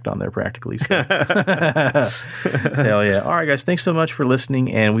hour tacked on there practically. So. Hell yeah. All right, guys, thanks so much for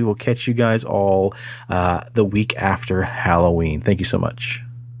listening. And we will catch you guys all the week after Halloween. Thank you so much.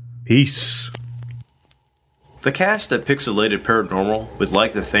 Peace. The cast at Pixelated Paranormal would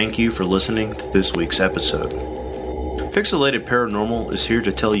like to thank you for listening to this week's episode. Pixelated Paranormal is here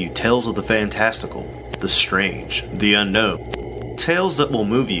to tell you tales of the fantastical, the strange, the unknown. Tales that will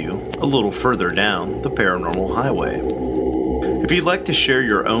move you a little further down the paranormal highway. If you'd like to share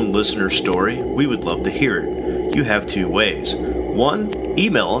your own listener story, we would love to hear it. You have two ways. One,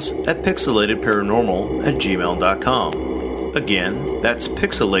 email us at pixelatedparanormal@gmail.com. Again, that's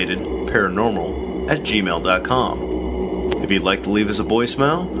pixelatedparanormal@gmail.com. If you'd like to leave us a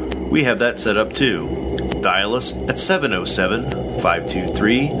voicemail, we have that set up too. Dial us at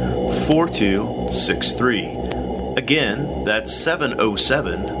 707-523-4263. Again, that's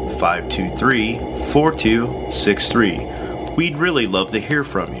 707-523-4263. We'd really love to hear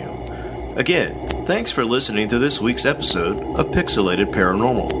from you. Again, thanks for listening to this week's episode of Pixelated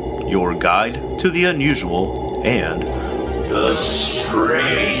Paranormal, your guide to the unusual and the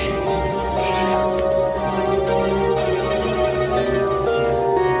strange.